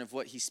discern of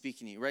what he's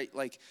speaking to you, right?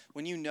 Like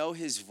when you know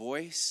his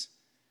voice,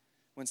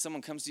 when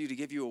someone comes to you to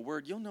give you a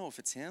word, you'll know if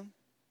it's him.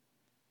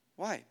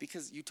 Why?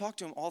 Because you talk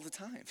to him all the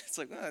time. It's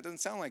like, that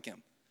doesn't sound like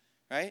him.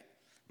 Right?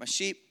 My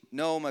sheep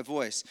know my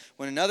voice.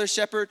 When another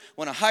shepherd,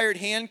 when a hired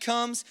hand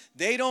comes,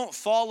 they don't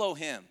follow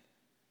him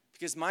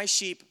because my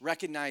sheep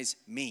recognize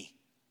me.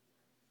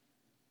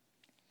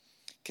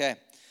 Okay.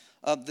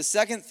 The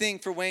second thing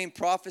for weighing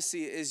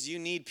prophecy is you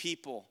need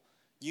people.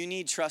 You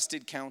need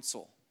trusted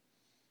counsel.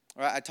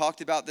 All right, I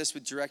talked about this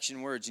with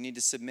Direction Words. You need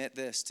to submit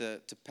this to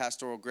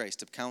pastoral grace,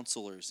 to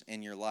counselors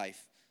in your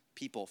life,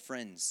 people,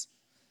 friends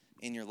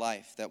in your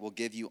life that will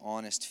give you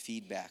honest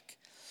feedback,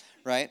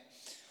 right?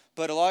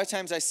 But a lot of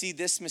times I see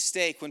this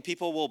mistake when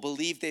people will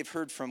believe they've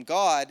heard from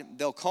God,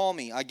 they'll call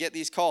me. I get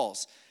these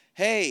calls.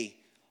 Hey,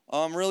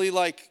 I'm really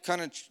kind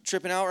of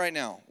tripping out right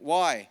now.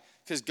 Why?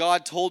 Because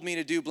God told me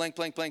to do blank,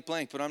 blank, blank,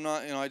 blank, but I'm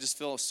not, I just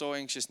feel so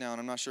anxious now and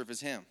I'm not sure if it's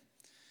him.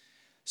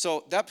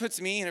 So that puts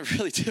me in a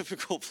really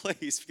difficult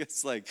place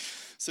because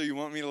so you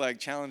want me to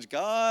challenge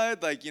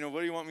God? What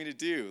do you want me to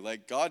do?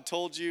 God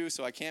told you,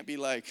 so I can't be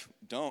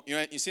don't.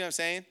 You see what I'm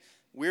saying?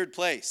 Weird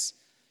place.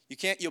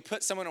 You'll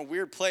put someone in a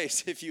weird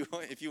place if you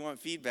want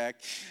feedback.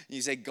 And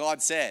you say,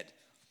 God said.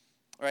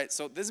 All right,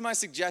 so this is my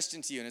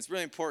suggestion to you, and it's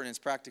really important, it's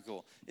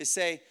practical, is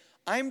say,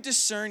 I'm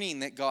discerning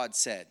that God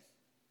said.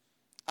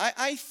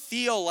 I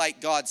feel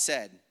like God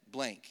said,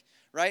 blank,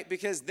 right?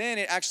 Because then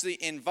it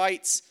actually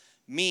invites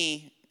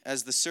me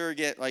as the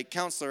surrogate,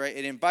 counselor, right?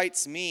 It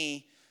invites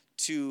me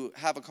to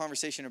have a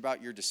conversation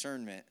about your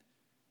discernment,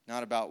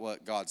 not about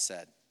what God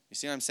said. You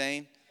see what I'm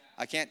saying?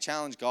 I can't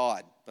challenge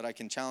God, but I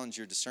can challenge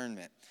your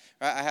discernment.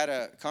 I had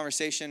a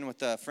conversation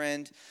with a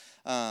friend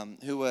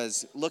who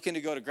was looking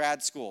to go to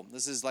grad school.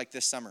 This is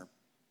this summer.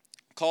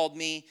 Called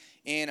me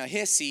in a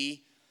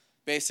hissy,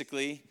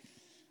 basically,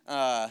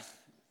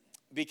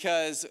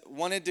 because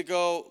wanted to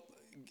go.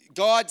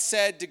 God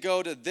said to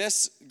go to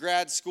this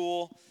grad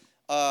school,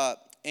 but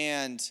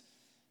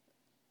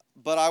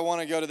I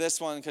want to go to this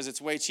one because it's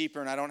way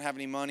cheaper and I don't have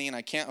any money and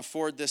I can't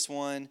afford this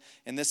one.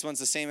 And this one's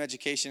the same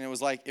education. It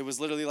was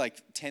literally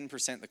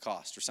 10% the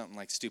cost or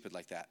something stupid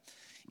like that.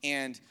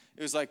 And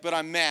it was but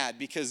I'm mad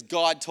because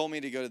God told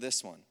me to go to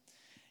this one.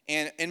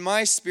 And in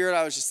my spirit,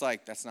 I was just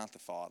that's not the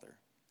Father.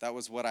 That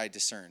was what I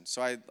discerned.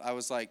 So I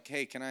was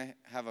hey, can I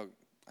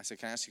ask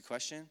you a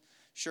question?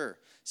 Sure.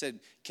 I said,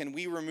 can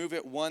we remove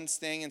it one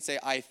thing and say,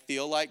 I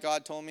feel like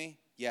God told me?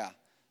 Yeah.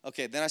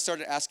 Okay, then I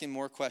started asking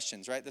more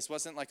questions, right? This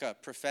wasn't a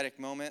prophetic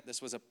moment.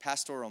 This was a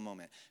pastoral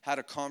moment. Had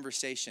a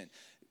conversation.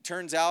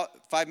 Turns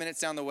out, 5 minutes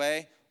down the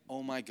way,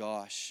 oh my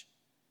gosh,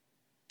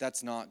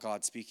 that's not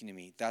God speaking to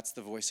me. That's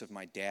the voice of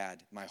my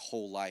dad. My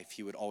whole life,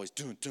 he would always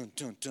dun, dun,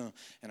 dun, dun.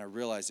 And I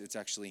realized it's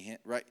actually him,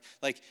 right?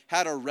 Like,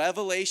 had a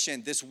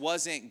revelation, this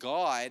wasn't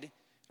God. And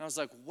I was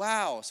like,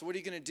 wow, so what are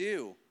you going to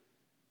do?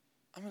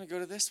 I'm going to go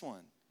to this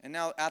one. And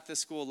now at the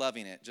school,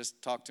 loving it. Just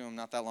talked to him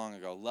not that long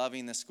ago.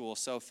 Loving the school,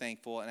 so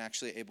thankful, and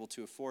actually able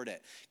to afford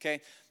it.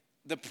 Okay?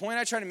 The point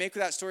I try to make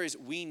with that story is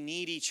we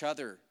need each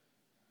other.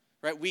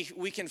 Right?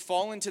 We can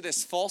fall into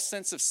this false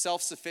sense of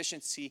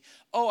self-sufficiency.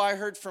 Oh, I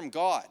heard from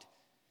God.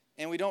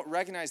 And we don't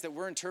recognize that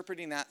we're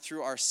interpreting that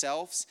through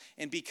ourselves.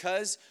 And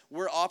because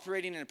we're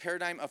operating in a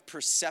paradigm of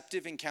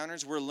perceptive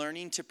encounters, we're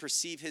learning to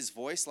perceive his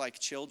voice like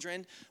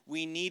children.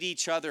 We need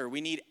each other. We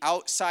need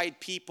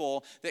outside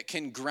people that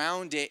can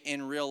ground it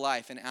in real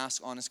life and ask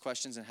honest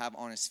questions and have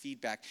honest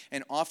feedback.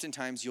 And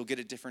oftentimes, you'll get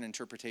a different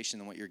interpretation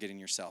than what you're getting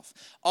yourself.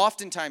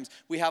 Oftentimes,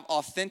 we have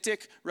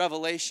authentic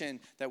revelation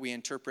that we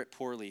interpret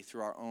poorly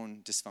through our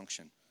own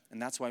dysfunction.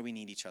 And that's why we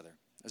need each other.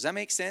 Does that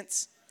make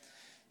sense?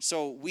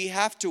 So we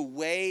have to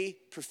weigh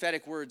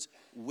prophetic words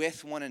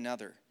with one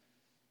another.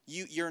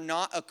 You're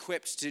not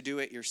equipped to do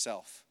it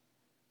yourself.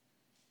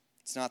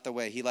 It's not the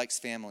way. He likes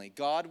family.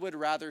 God would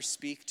rather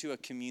speak to a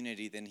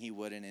community than he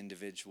would an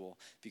individual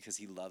because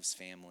he loves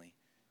family.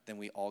 Then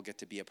we all get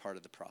to be a part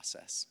of the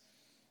process.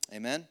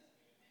 Amen?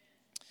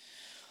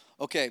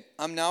 Okay,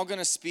 I'm now going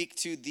to speak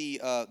to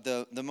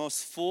the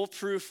most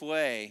foolproof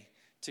way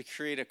to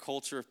create a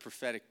culture of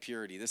prophetic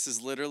purity. This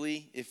is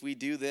literally, if we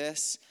do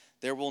this,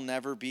 there will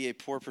never be a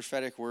poor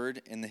prophetic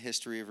word in the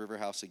history of River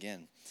House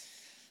again.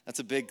 That's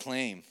a big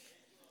claim.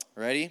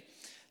 Ready?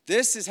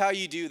 This is how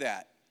you do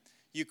that.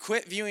 You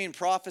quit viewing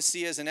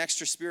prophecy as an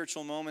extra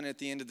spiritual moment at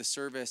the end of the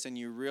service, and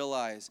you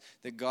realize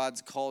that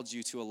God's called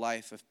you to a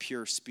life of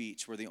pure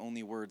speech where the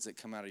only words that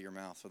come out of your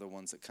mouth are the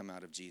ones that come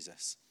out of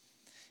Jesus.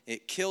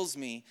 It kills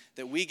me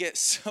that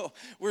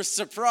we're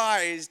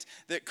surprised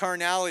that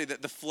carnality,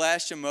 that the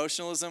flesh,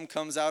 emotionalism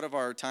comes out of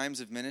our times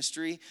of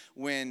ministry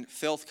when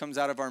filth comes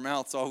out of our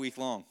mouths all week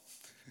long.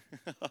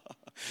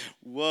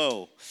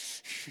 Whoa.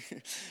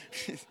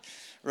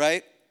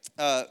 Right?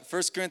 1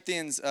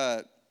 Corinthians,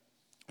 or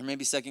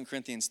maybe 2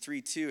 Corinthians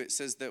 3:2, it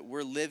says that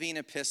we're living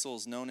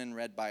epistles known and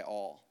read by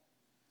all.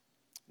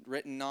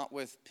 Written not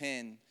with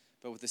pen,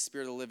 but with the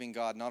Spirit of the living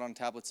God, not on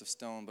tablets of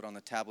stone, but on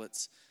the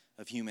tablets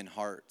of human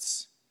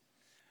hearts.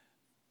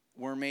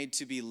 We're made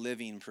to be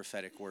living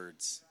prophetic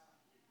words.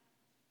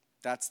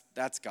 That's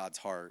God's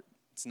heart.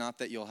 It's not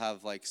that you'll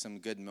have like some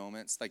good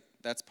moments. Like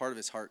that's part of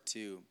his heart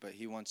too, but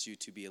he wants you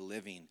to be a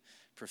living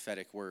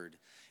prophetic word.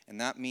 And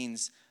that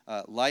means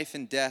life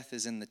and death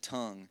is in the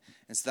tongue.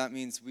 And so that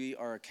means we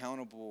are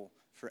accountable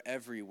for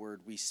every word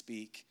we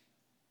speak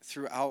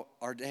throughout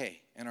our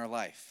day and our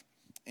life.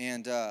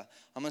 And I'm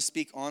going to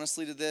speak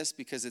honestly to this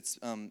because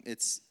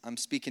I'm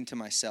speaking to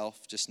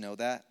myself. Just know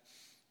that.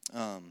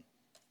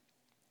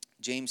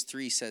 James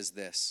 3 says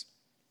this.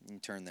 You can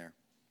turn there.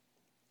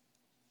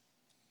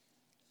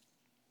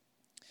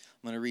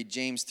 I'm going to read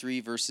James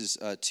 3 verses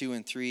 2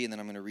 and 3, and then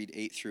I'm going to read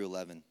 8 through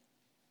 11.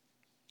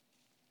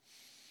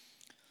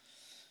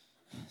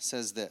 It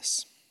says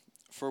this.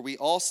 For we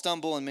all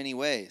stumble in many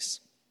ways.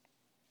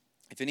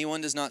 If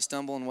anyone does not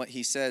stumble in what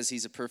he says,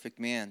 he's a perfect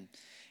man,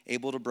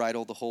 able to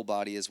bridle the whole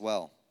body as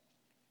well.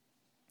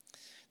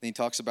 Then he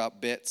talks about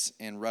bits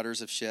and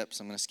rudders of ships.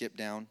 I'm going to skip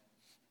down.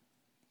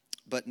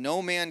 But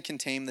no man can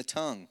tame the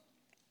tongue.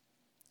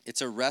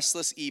 It's a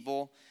restless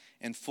evil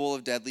and full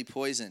of deadly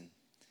poison.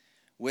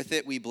 With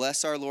it we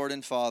bless our Lord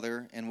and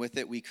Father, and with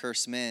it we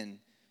curse men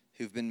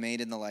who've been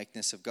made in the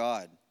likeness of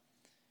God.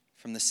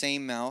 From the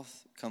same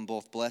mouth come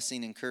both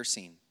blessing and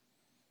cursing.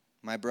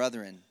 My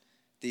brethren,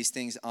 these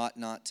things ought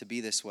not to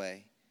be this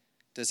way.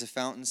 Does a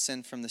fountain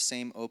send from the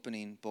same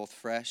opening both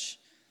fresh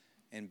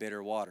and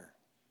bitter water?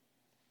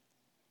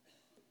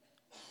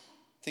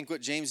 I think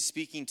what James is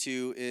speaking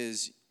to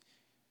is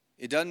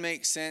it doesn't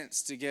make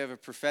sense to give a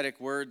prophetic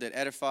word that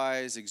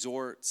edifies,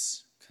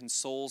 exhorts,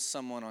 consoles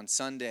someone on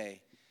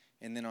Sunday,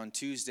 and then on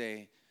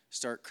Tuesday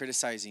start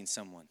criticizing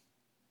someone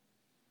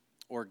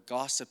or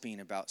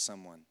gossiping about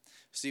someone.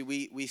 See,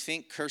 we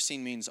think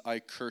cursing means I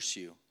curse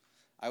you.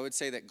 I would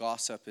say that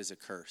gossip is a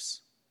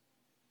curse.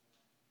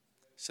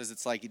 It says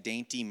it's like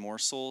dainty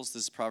morsels.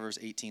 This is Proverbs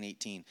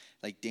 18:18.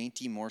 Like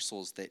dainty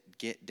morsels that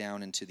get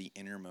down into the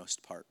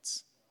innermost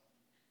parts.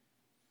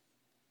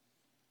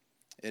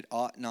 It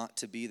ought not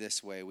to be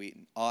this way.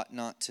 We ought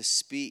not to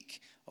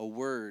speak a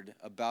word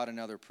about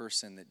another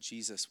person that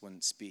Jesus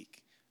wouldn't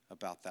speak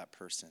about that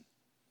person.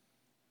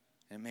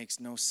 And it makes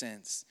no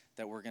sense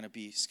that we're going to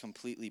be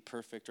completely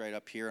perfect right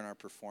up here in our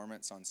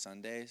performance on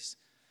Sundays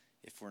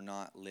if we're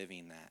not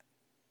living that.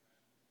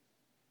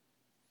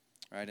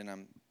 Right? And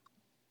I'm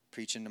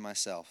preaching to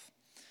myself.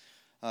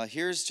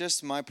 Here's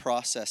just my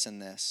process in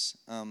this.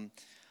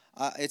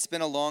 It's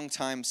been a long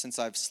time since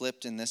I've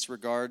slipped in this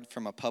regard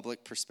from a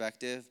public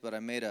perspective, but I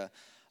made a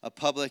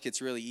public,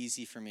 it's really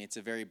easy for me. It's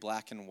a very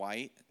black and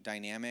white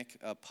dynamic.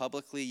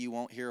 Publicly, you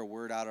won't hear a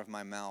word out of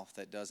my mouth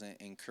that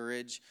doesn't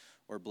encourage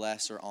or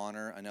bless or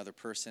honor another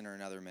person or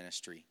another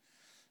ministry.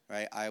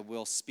 Right? I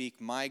will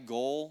speak my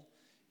goal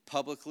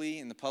publicly,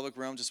 in the public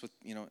realm, just with,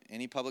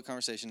 any public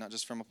conversation, not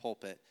just from a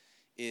pulpit,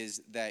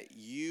 is that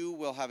you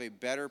will have a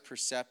better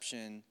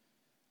perception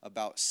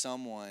about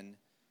someone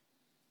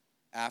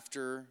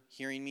after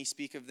hearing me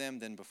speak of them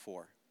than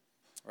before.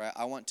 Right?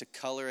 I want to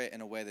color it in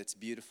a way that's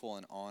beautiful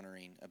and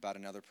honoring about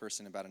another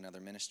person, about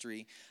another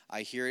ministry.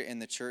 I hear it in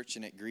the church,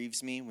 and it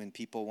grieves me when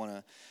people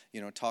want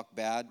to, talk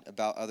bad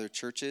about other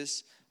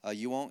churches.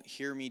 You won't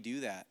hear me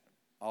do that.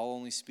 I'll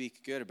only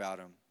speak good about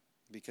them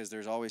because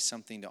there's always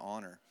something to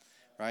honor,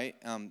 right?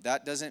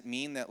 That doesn't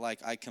mean that,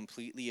 I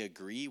completely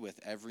agree with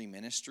every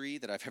ministry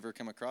that I've ever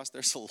come across.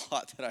 There's a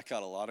lot that I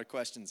got a lot of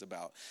questions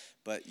about.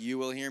 But you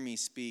will hear me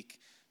speak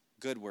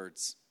good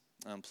words.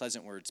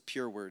 Pleasant words,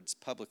 pure words,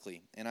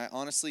 publicly. And I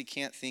honestly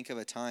can't think of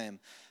a time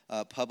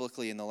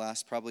publicly in the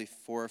last probably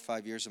 4 or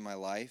 5 years of my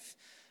life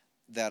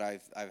that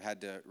I've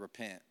had to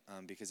repent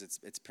because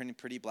it's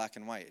pretty black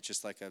and white. It's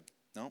just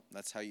no,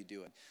 that's how you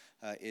do it.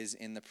 Is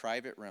in the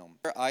private realm.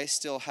 I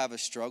still have a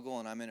struggle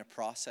and I'm in a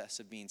process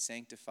of being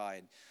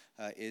sanctified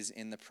is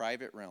in the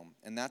private realm.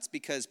 And that's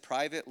because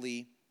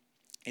privately,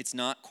 it's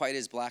not quite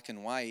as black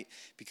and white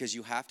because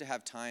you have to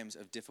have times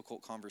of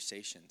difficult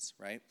conversations,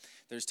 right?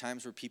 There's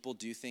times where people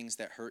do things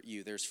that hurt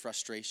you. There's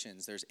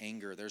frustrations, there's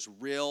anger, there's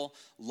real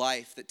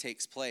life that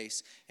takes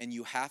place, and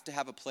you have to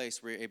have a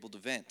place where you're able to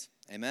vent.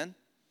 Amen?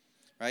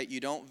 Right? You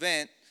don't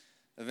vent,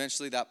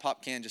 eventually that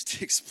pop can just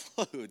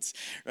explodes,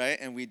 right?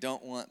 And we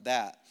don't want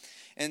that.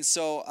 And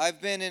so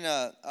I've been in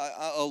a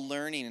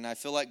learning, and I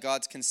feel like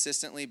God's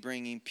consistently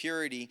bringing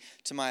purity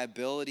to my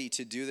ability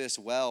to do this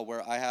well,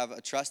 where I have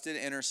a trusted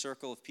inner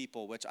circle of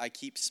people, which I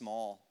keep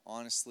small,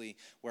 honestly,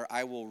 where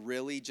I will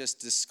really just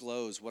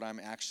disclose what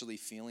I'm actually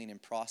feeling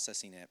and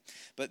processing it.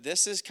 But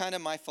this is kind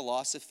of my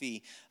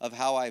philosophy of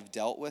how I've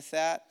dealt with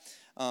that.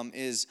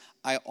 Is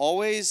I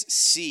always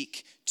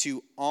seek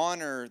to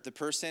honor the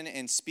person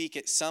and speak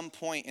at some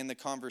point in the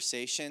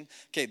conversation.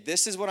 Okay,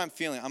 this is what I'm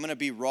feeling. I'm going to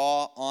be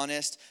raw,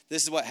 honest.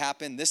 This is what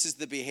happened. This is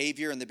the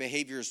behavior, and the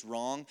behavior is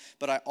wrong.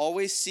 But I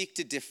always seek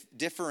to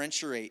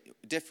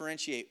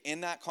differentiate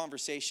in that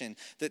conversation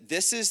that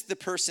this is the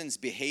person's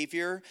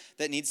behavior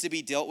that needs to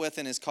be dealt with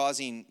and is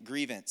causing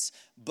grievance.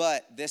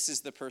 But this is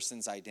the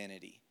person's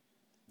identity.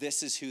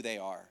 This is who they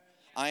are.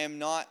 I'm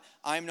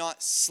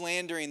not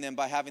slandering them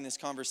by having this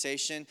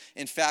conversation.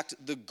 In fact,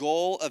 the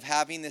goal of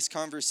having this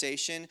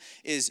conversation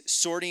is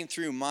sorting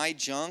through my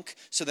junk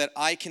so that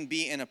I can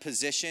be in a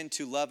position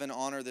to love and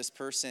honor this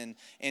person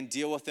and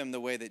deal with them the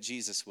way that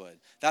Jesus would.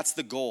 That's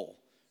the goal,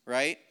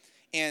 right?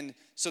 And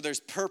so there's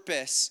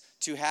purpose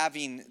to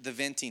having the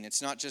venting.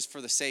 It's not just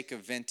for the sake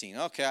of venting.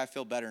 Okay, I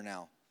feel better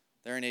now.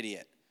 They're an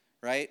idiot,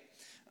 right?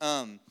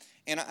 And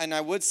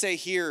I would say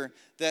here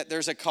that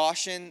there's a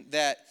caution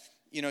that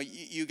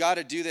you got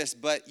to do this,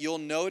 but you'll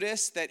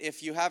notice that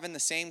if you have in the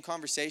same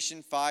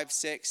conversation 5,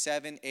 6,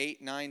 7,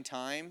 8, 9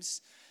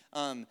 times,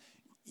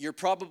 you're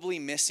probably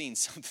missing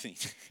something,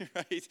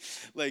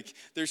 right?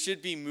 There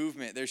should be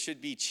movement. There should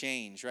be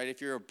change, right?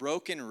 If you're a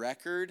broken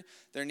record,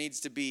 there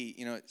needs to be,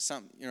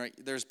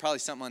 there's probably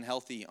something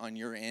unhealthy on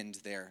your end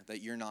there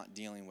that you're not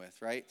dealing with,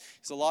 right?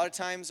 So a lot of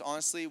times,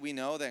 honestly, we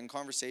know that in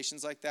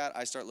conversations like that,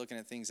 I start looking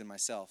at things in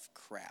myself.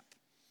 Crap.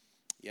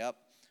 Yep.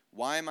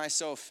 Why am I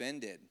so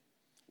offended?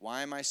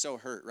 Why am I so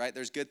hurt, right?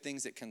 There's good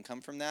things that can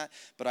come from that,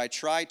 but I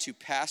try to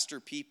pastor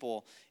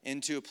people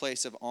into a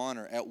place of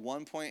honor. At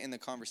one point in the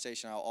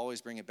conversation, I'll always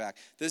bring it back.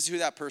 This is who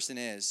that person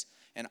is,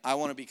 and I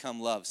want to become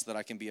love so that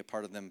I can be a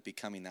part of them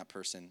becoming that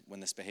person when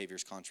this behavior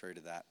is contrary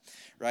to that,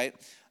 right?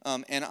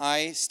 And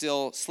I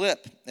still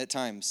slip at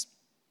times.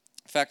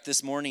 In fact,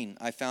 this morning,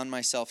 I found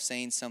myself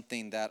saying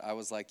something that I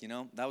was like,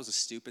 that was a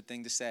stupid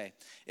thing to say.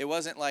 It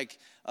wasn't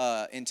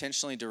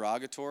intentionally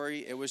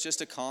derogatory. It was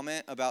just a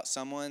comment about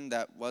someone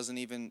that doesn't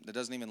even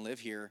live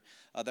here,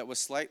 that was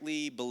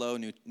slightly below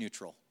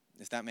neutral,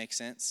 if that makes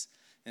sense.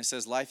 And it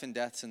says, life and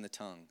death's in the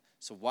tongue.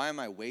 So why am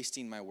I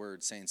wasting my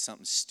words saying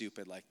something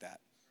stupid like that,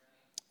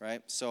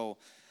 right? So,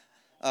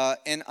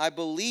 and I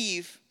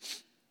believe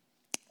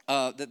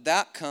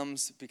that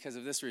comes because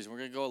of this reason. We're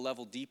going to go a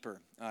level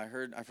deeper. I've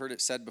heard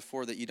it said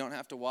before that you don't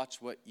have to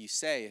watch what you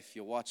say if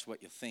you watch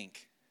what you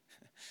think.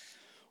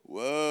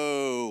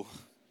 Whoa.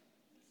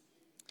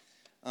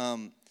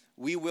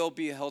 We will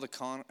be held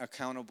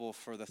accountable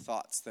for the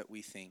thoughts that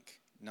we think,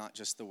 not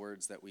just the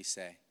words that we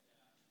say.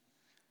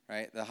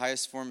 Right? The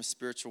highest form of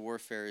spiritual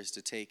warfare is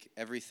to take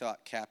every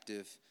thought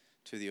captive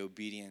to the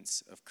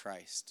obedience of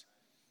Christ.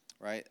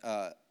 Right?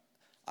 God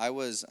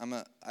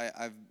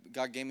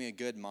gave me a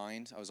good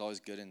mind. I was always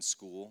good in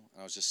school.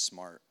 I was just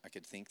smart. I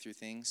could think through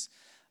things.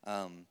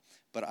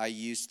 But I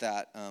used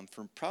that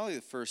for probably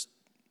the first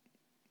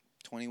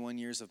 21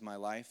 years of my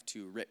life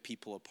to rip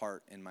people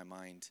apart in my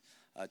mind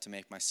to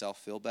make myself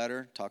feel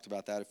better. Talked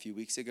about that a few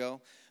weeks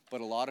ago. But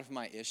a lot of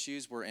my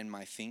issues were in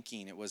my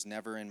thinking. It was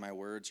never in my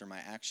words or my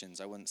actions.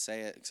 I wouldn't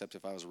say it except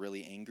if I was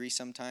really angry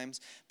sometimes.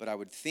 But I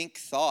would think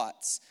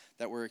thoughts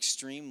that were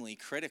extremely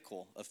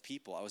critical of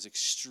people. I was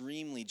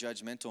extremely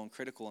judgmental and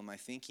critical in my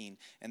thinking,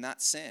 and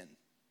that's sin.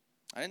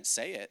 I didn't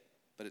say it,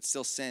 but it's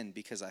still sin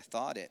because I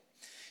thought it.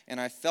 And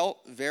I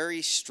felt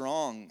very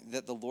strong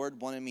that the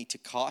Lord wanted me to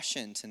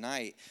caution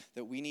tonight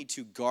that we need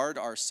to guard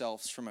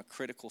ourselves from a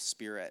critical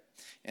spirit.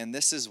 And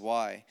this is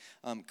why.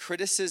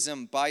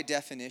 Criticism, by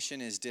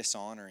definition, is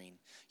dishonoring.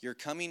 You're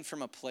coming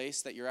from a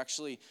place that you're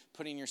actually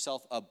putting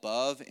yourself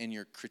above and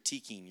you're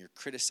critiquing, you're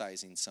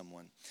criticizing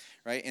someone,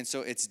 right? And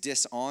so it's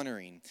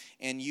dishonoring.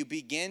 And you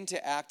begin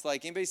to act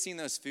like, anybody seen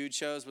those food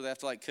shows where they have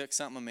to like cook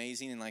something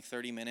amazing in like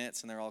 30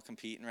 minutes and they're all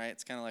competing, right?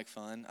 It's kind of like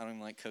fun. I don't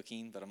even like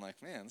cooking, but I'm like,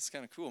 man, this is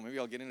kind of cool. Maybe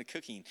I'll get into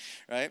cooking,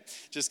 right?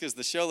 Just because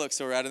the show looks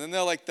so rad. And then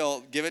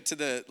they'll give it to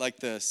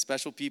the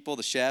special people,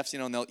 the chefs,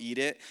 and they'll eat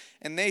it.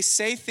 And they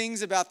say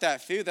things about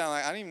that food that I'm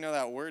like, I didn't even know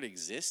that word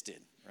existed,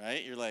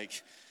 right? You're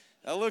like,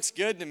 that looks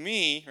good to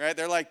me, right?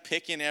 They're like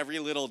picking every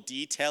little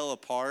detail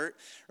apart,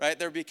 right?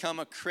 They become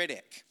a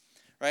critic,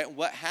 right?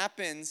 What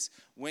happens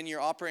when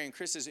you're operating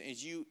criticism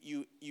is you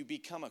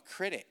become a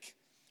critic,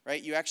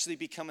 right? You actually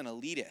become an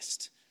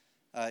elitist.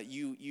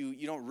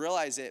 You don't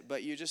realize it,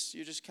 but you're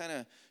just kind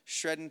of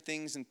shredding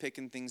things and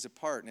picking things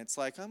apart. And it's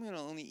like, I'm going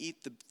to only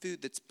eat the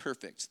food that's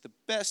perfect, the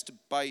best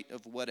bite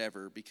of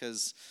whatever,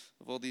 because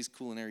of all these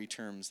culinary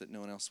terms that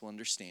no one else will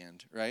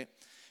understand, right?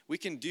 We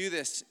can do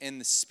this in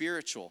the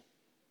spiritual.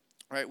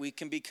 Right, we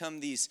can become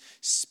these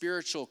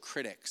spiritual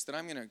critics that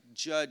I'm going to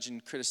judge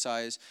and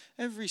criticize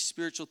every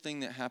spiritual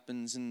thing that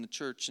happens in the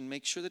church and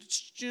make sure that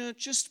it's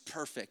just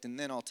perfect. And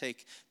then I'll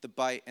take the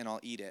bite and I'll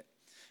eat it.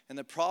 And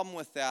the problem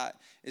with that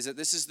is that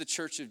this is the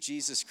church of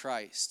Jesus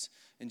Christ.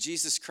 And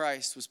Jesus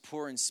Christ was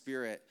poor in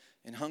spirit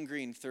and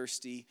hungry and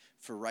thirsty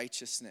for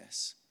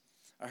righteousness.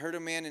 I heard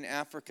a man in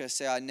Africa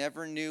say, I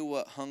never knew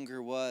what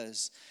hunger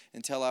was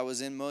until I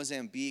was in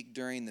Mozambique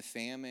during the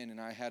famine,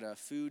 and I had a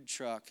food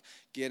truck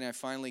and I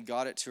finally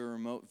got it to a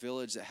remote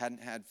village that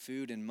hadn't had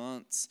food in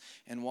months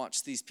and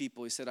watched these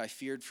people. He said, I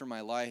feared for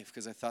my life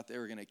because I thought they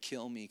were going to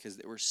kill me because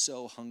they were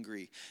so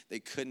hungry.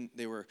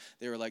 They were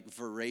like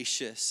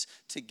voracious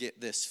to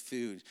get this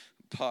food,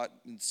 pot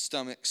and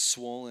stomach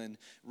swollen,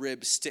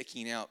 ribs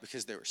sticking out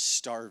because they were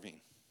starving.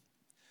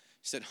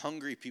 He said,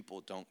 hungry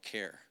people don't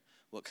care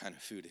what kind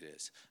of food it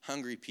is.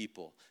 Hungry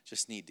people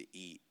just need to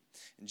eat.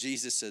 And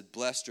Jesus said,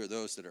 blessed are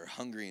those that are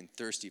hungry and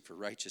thirsty for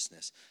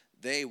righteousness.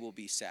 They will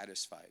be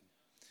satisfied.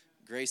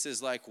 Grace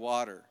is like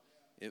water.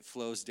 It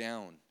flows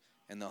down,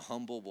 and the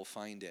humble will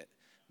find it.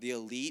 The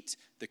elite,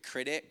 the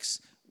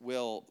critics,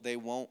 they'll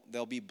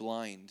be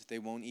blind. They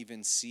won't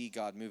even see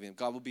God moving.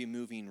 God will be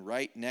moving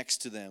right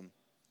next to them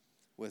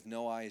with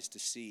no eyes to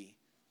see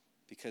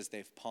because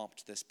they've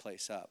pumped this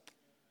place up.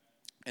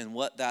 And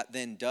what that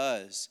then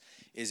does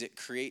is it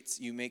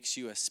makes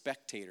you a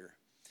spectator.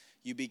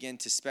 You begin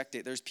to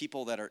spectate. There's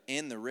people that are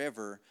in the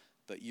river,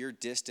 but you're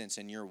distant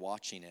and you're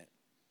watching it.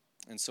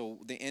 And so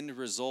the end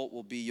result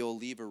will be you'll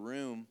leave a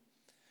room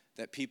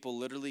that people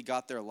literally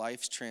got their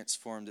lives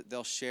transformed, that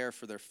they'll share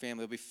for their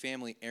family. There'll be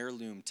family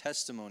heirloom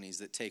testimonies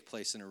that take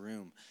place in a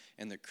room.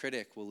 And the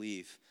critic will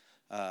leave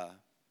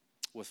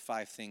with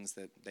 5 things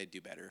that they'd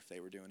do better if they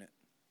were doing it.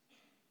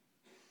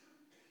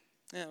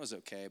 Yeah, it was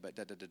okay, but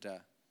da-da-da-da.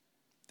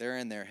 They're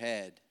in their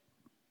head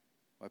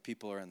while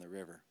people are in the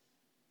river.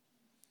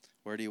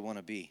 Where do you want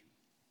to be?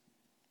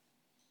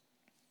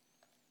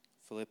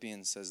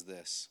 Philippians says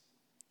this.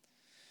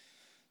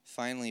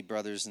 Finally,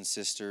 brothers and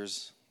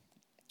sisters,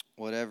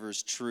 whatever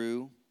is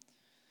true,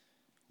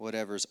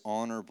 whatever is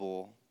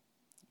honorable,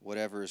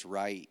 whatever is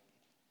right,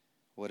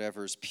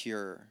 whatever is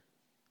pure,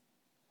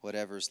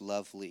 whatever is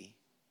lovely,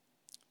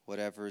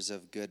 whatever is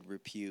of good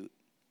repute,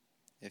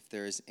 if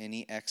there is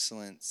any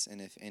excellence and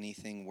if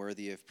anything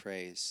worthy of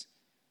praise,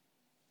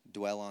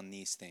 dwell on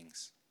these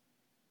things.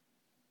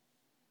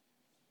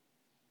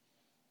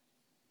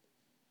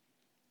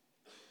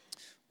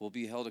 We'll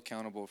be held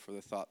accountable for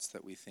the thoughts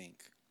that we think.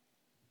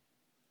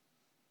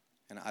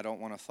 And I don't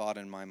want a thought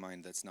in my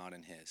mind that's not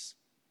in his.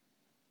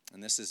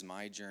 And this is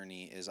my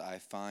journey, is I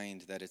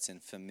find that it's in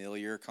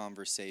familiar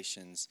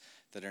conversations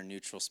that are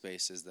neutral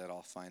spaces that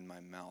I'll find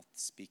my mouth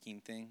speaking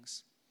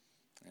things.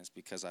 And it's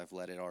because I've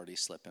let it already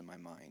slip in my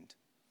mind.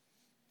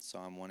 So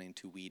I'm wanting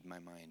to weed my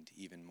mind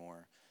even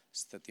more,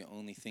 so that the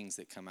only things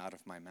that come out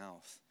of my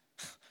mouth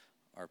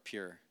are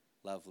pure,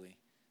 lovely,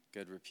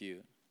 good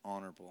repute,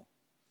 honorable.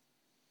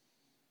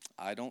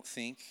 I don't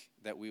think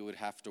that we would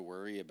have to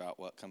worry about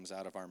what comes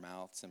out of our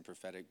mouths in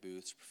prophetic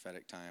booths,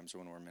 prophetic times, or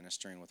when we're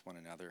ministering with one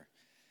another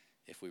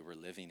if we were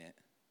living it.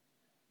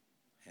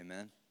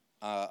 Amen.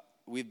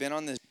 We've been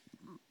on this,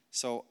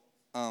 so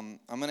I'm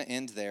going to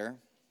end there.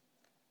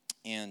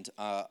 And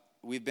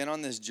we've been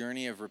on this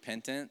journey of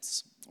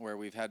repentance where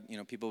we've had,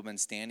 people have been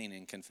standing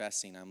and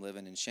confessing, I'm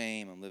living in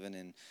shame, I'm living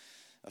in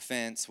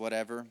offense,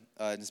 whatever.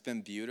 And it's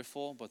been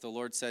beautiful, but the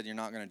Lord said, you're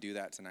not going to do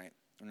that tonight.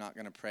 I'm not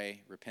going to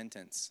pray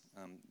repentance.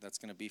 That's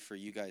going to be for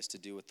you guys to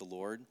do with the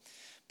Lord.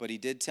 But he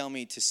did tell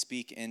me to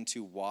speak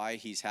into why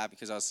he's happy,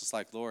 because I was just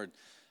like, Lord,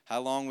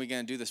 how long are we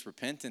going to do this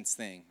repentance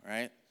thing,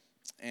 right?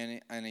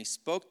 And he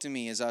spoke to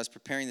me as I was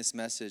preparing this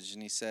message,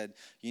 and he said,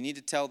 you need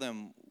to tell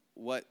them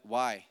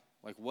why.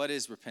 Like, what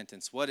is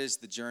repentance? What is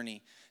the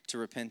journey to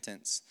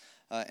repentance?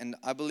 And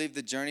I believe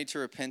the journey to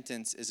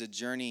repentance is a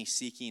journey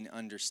seeking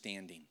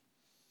understanding.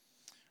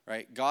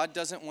 right? God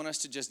doesn't want us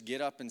to just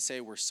get up and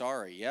say we're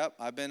sorry. Yep,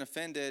 I've been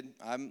offended.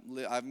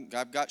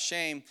 I've got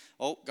shame.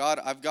 Oh, God,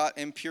 I've got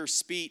impure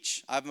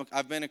speech.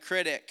 I've been a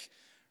critic,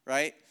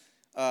 right?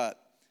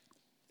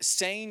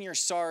 Saying you're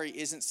sorry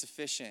isn't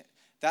sufficient.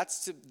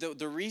 That's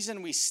the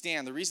reason we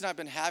stand. The reason I've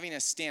been having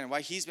us stand, why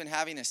he's been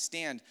having us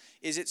stand,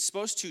 is it's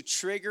supposed to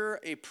trigger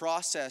a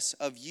process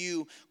of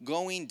you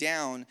going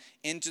down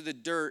into the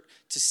dirt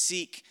to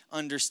seek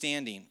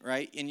understanding,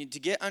 right? And to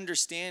get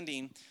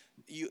understanding,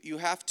 you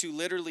have to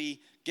literally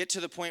get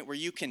to the point where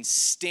you can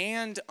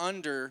stand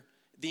under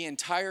the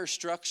entire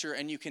structure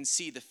and you can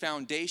see the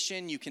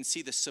foundation, you can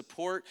see the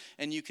support,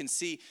 and you can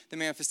see the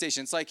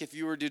manifestation. It's like if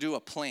you were to do a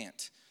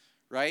plant,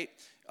 right?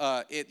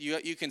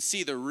 You can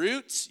see the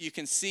roots, you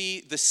can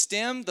see the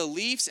stem, the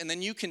leaves, and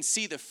then you can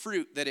see the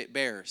fruit that it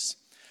bears,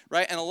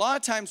 right? And a lot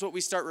of times what we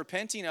start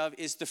repenting of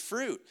is the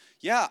fruit.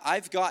 Yeah,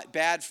 I've got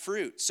bad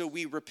fruit. So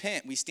we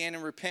repent. We stand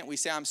and repent. We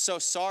say, I'm so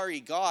sorry,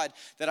 God,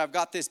 that I've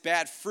got this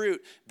bad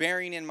fruit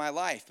bearing in my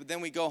life. But then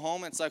we go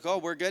home and it's like, oh,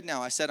 we're good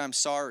now. I said, I'm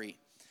sorry.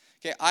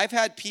 Okay, I've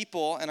had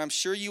people, and I'm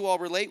sure you all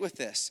relate with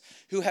this,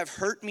 who have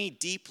hurt me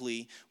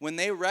deeply. When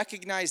they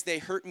recognize they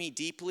hurt me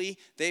deeply,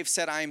 they've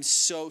said, I'm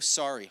so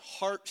sorry.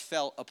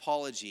 Heartfelt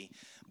apology.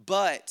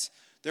 But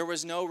there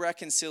was no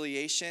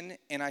reconciliation,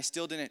 and I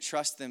still didn't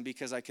trust them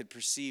because I could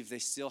perceive they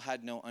still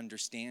had no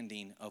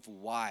understanding of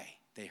why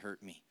they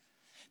hurt me.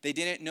 They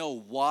didn't know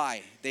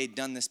why they'd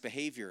done this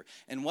behavior.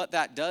 And what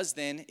that does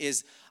then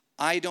is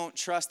I don't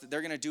trust that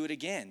they're going to do it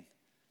again.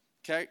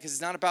 Okay, because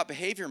it's not about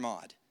behavior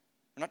mod.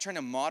 We're not trying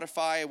to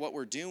modify what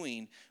we're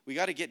doing. We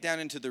got to get down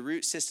into the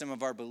root system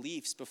of our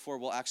beliefs before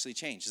we'll actually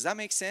change. Does that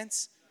make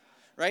sense?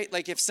 Right?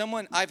 Like if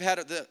someone, I've had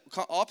the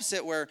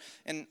opposite where,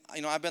 and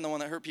I've been the one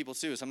that hurt people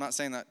too, so I'm not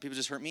saying that people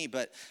just hurt me,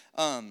 but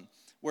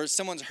where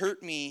someone's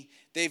hurt me,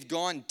 they've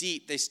gone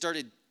deep. They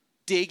started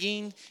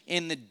digging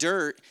in the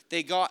dirt.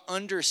 They got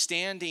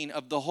understanding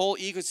of the whole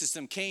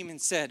ecosystem, came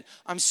and said,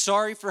 I'm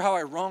sorry for how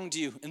I wronged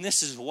you, and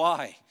this is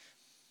why.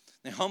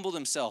 They humble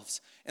themselves.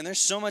 And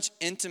there's so much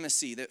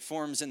intimacy that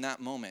forms in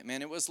that moment,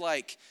 man. It's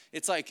like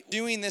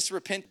doing this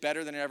repent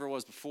better than it ever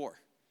was before.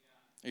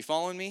 Are you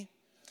following me?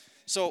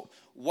 So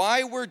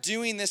why we're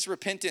doing this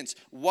repentance,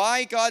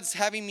 why God's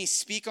having me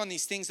speak on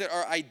these things that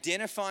are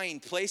identifying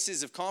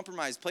places of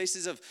compromise,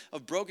 places of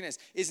brokenness,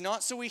 is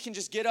not so we can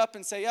just get up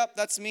and say, yep,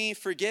 that's me,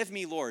 forgive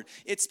me, Lord.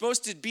 It's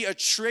supposed to be a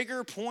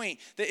trigger point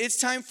that it's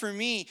time for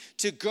me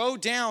to go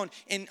down,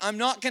 and I'm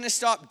not going to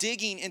stop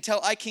digging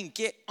until I can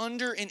get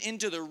under and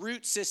into the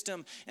root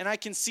system and I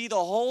can see the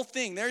whole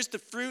thing. There's the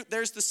fruit,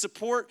 there's the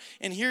support,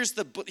 and here's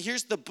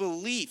the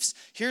beliefs.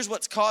 Here's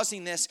what's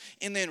causing this,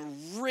 and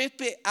then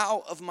rip it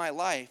out of my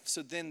life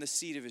so then the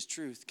seed of his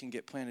truth can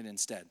get planted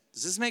instead.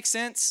 Does this make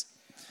sense?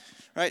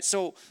 Right,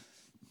 so,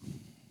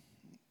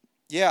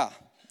 yeah,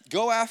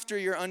 go after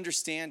your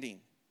understanding.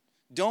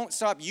 Don't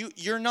stop.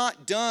 You're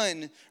not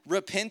done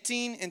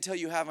repenting until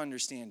you have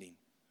understanding.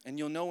 And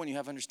you'll know when you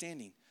have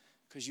understanding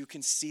because you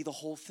can see the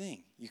whole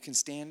thing. You can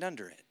stand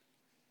under it.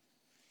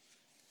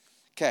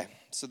 Okay,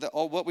 so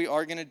what we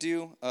are going to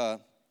do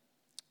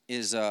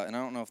is, and I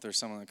don't know if there's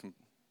someone that can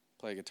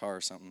play a guitar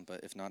or something,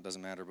 but if not, it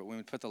doesn't matter. But when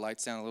we put the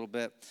lights down a little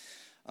bit,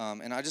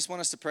 and I just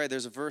want us to pray.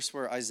 There's a verse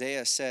where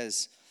Isaiah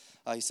says,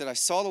 he said, I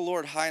saw the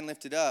Lord high and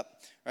lifted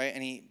up, right?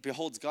 And he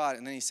beholds God.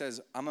 And then he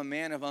says, I'm a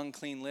man of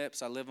unclean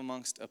lips. I live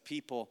amongst a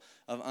people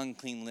of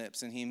unclean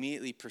lips. And he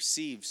immediately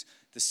perceives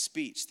the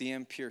speech, the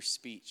impure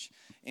speech.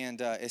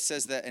 And it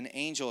says that an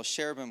angel, a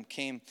cherubim,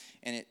 came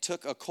and it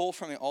took a coal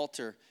from the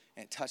altar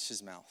and it touched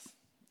his mouth.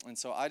 And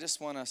so I just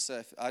want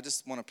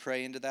to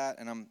pray into that.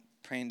 And I'm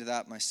praying to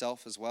that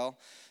myself as well.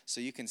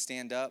 So you can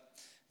stand up.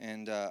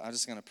 And I'm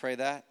just going to pray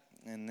that.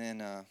 And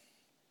then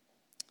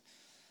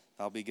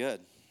I'll be good.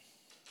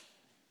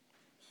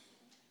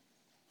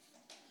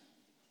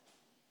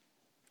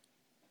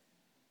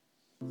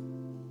 So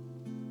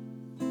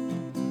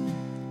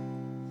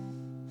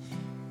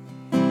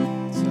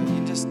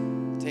you just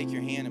take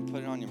your hand and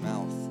put it on your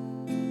mouth.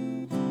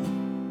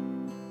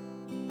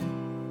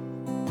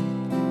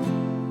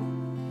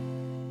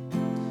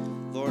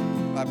 Lord,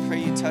 I pray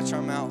you touch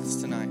our mouths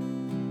tonight.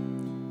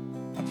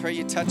 I pray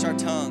you touch our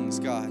tongues,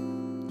 God.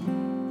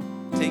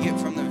 Take it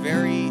from the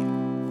very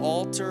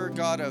altar,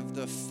 God, of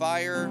the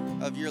fire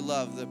of your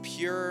love, the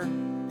pure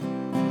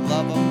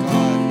love of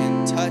God,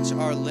 and touch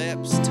our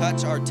lips,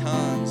 touch our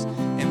tongues,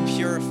 and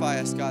purify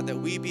us, God, that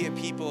we be a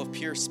people of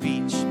pure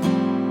speech.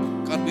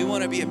 God, we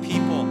want to be a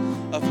people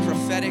of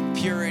prophetic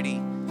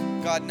purity.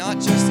 God, not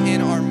just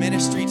in our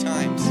ministry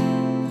times,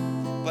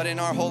 but in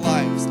our whole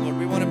lives. Lord,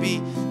 we want to be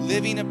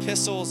living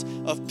epistles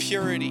of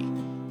purity.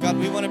 God,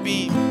 we want to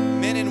be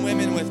men and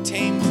women with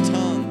tamed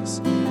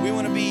tongues. We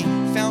want to be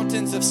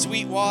fountains of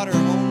sweet water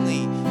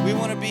only. We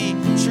want to be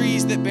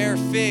trees that bear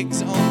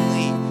figs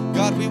only.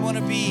 God, we want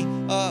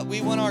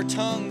our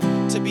tongue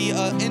to be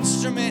an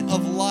instrument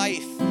of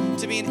life,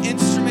 to be an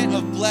instrument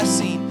of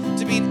blessing,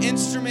 to be an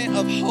instrument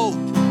of hope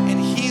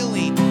and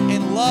healing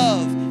and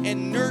love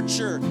and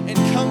nurture and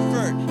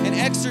comfort and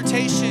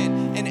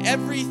exhortation and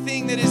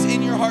everything that is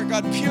in your heart,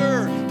 God,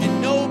 pure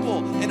and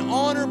noble and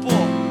honorable.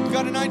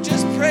 God, and I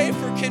just pray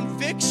for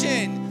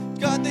conviction,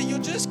 God, that you'll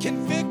just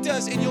convict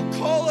us and you'll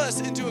call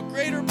us into a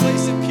greater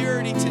place of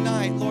purity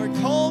tonight. Lord,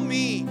 call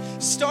me.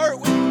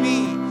 Start with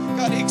me.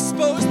 God,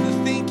 expose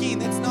the thinking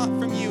that's not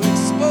from you.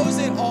 Expose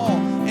it all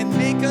and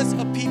make us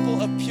a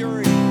people of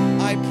purity,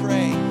 I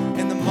pray,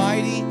 in the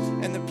mighty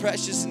and the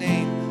precious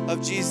name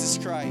of Jesus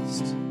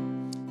Christ.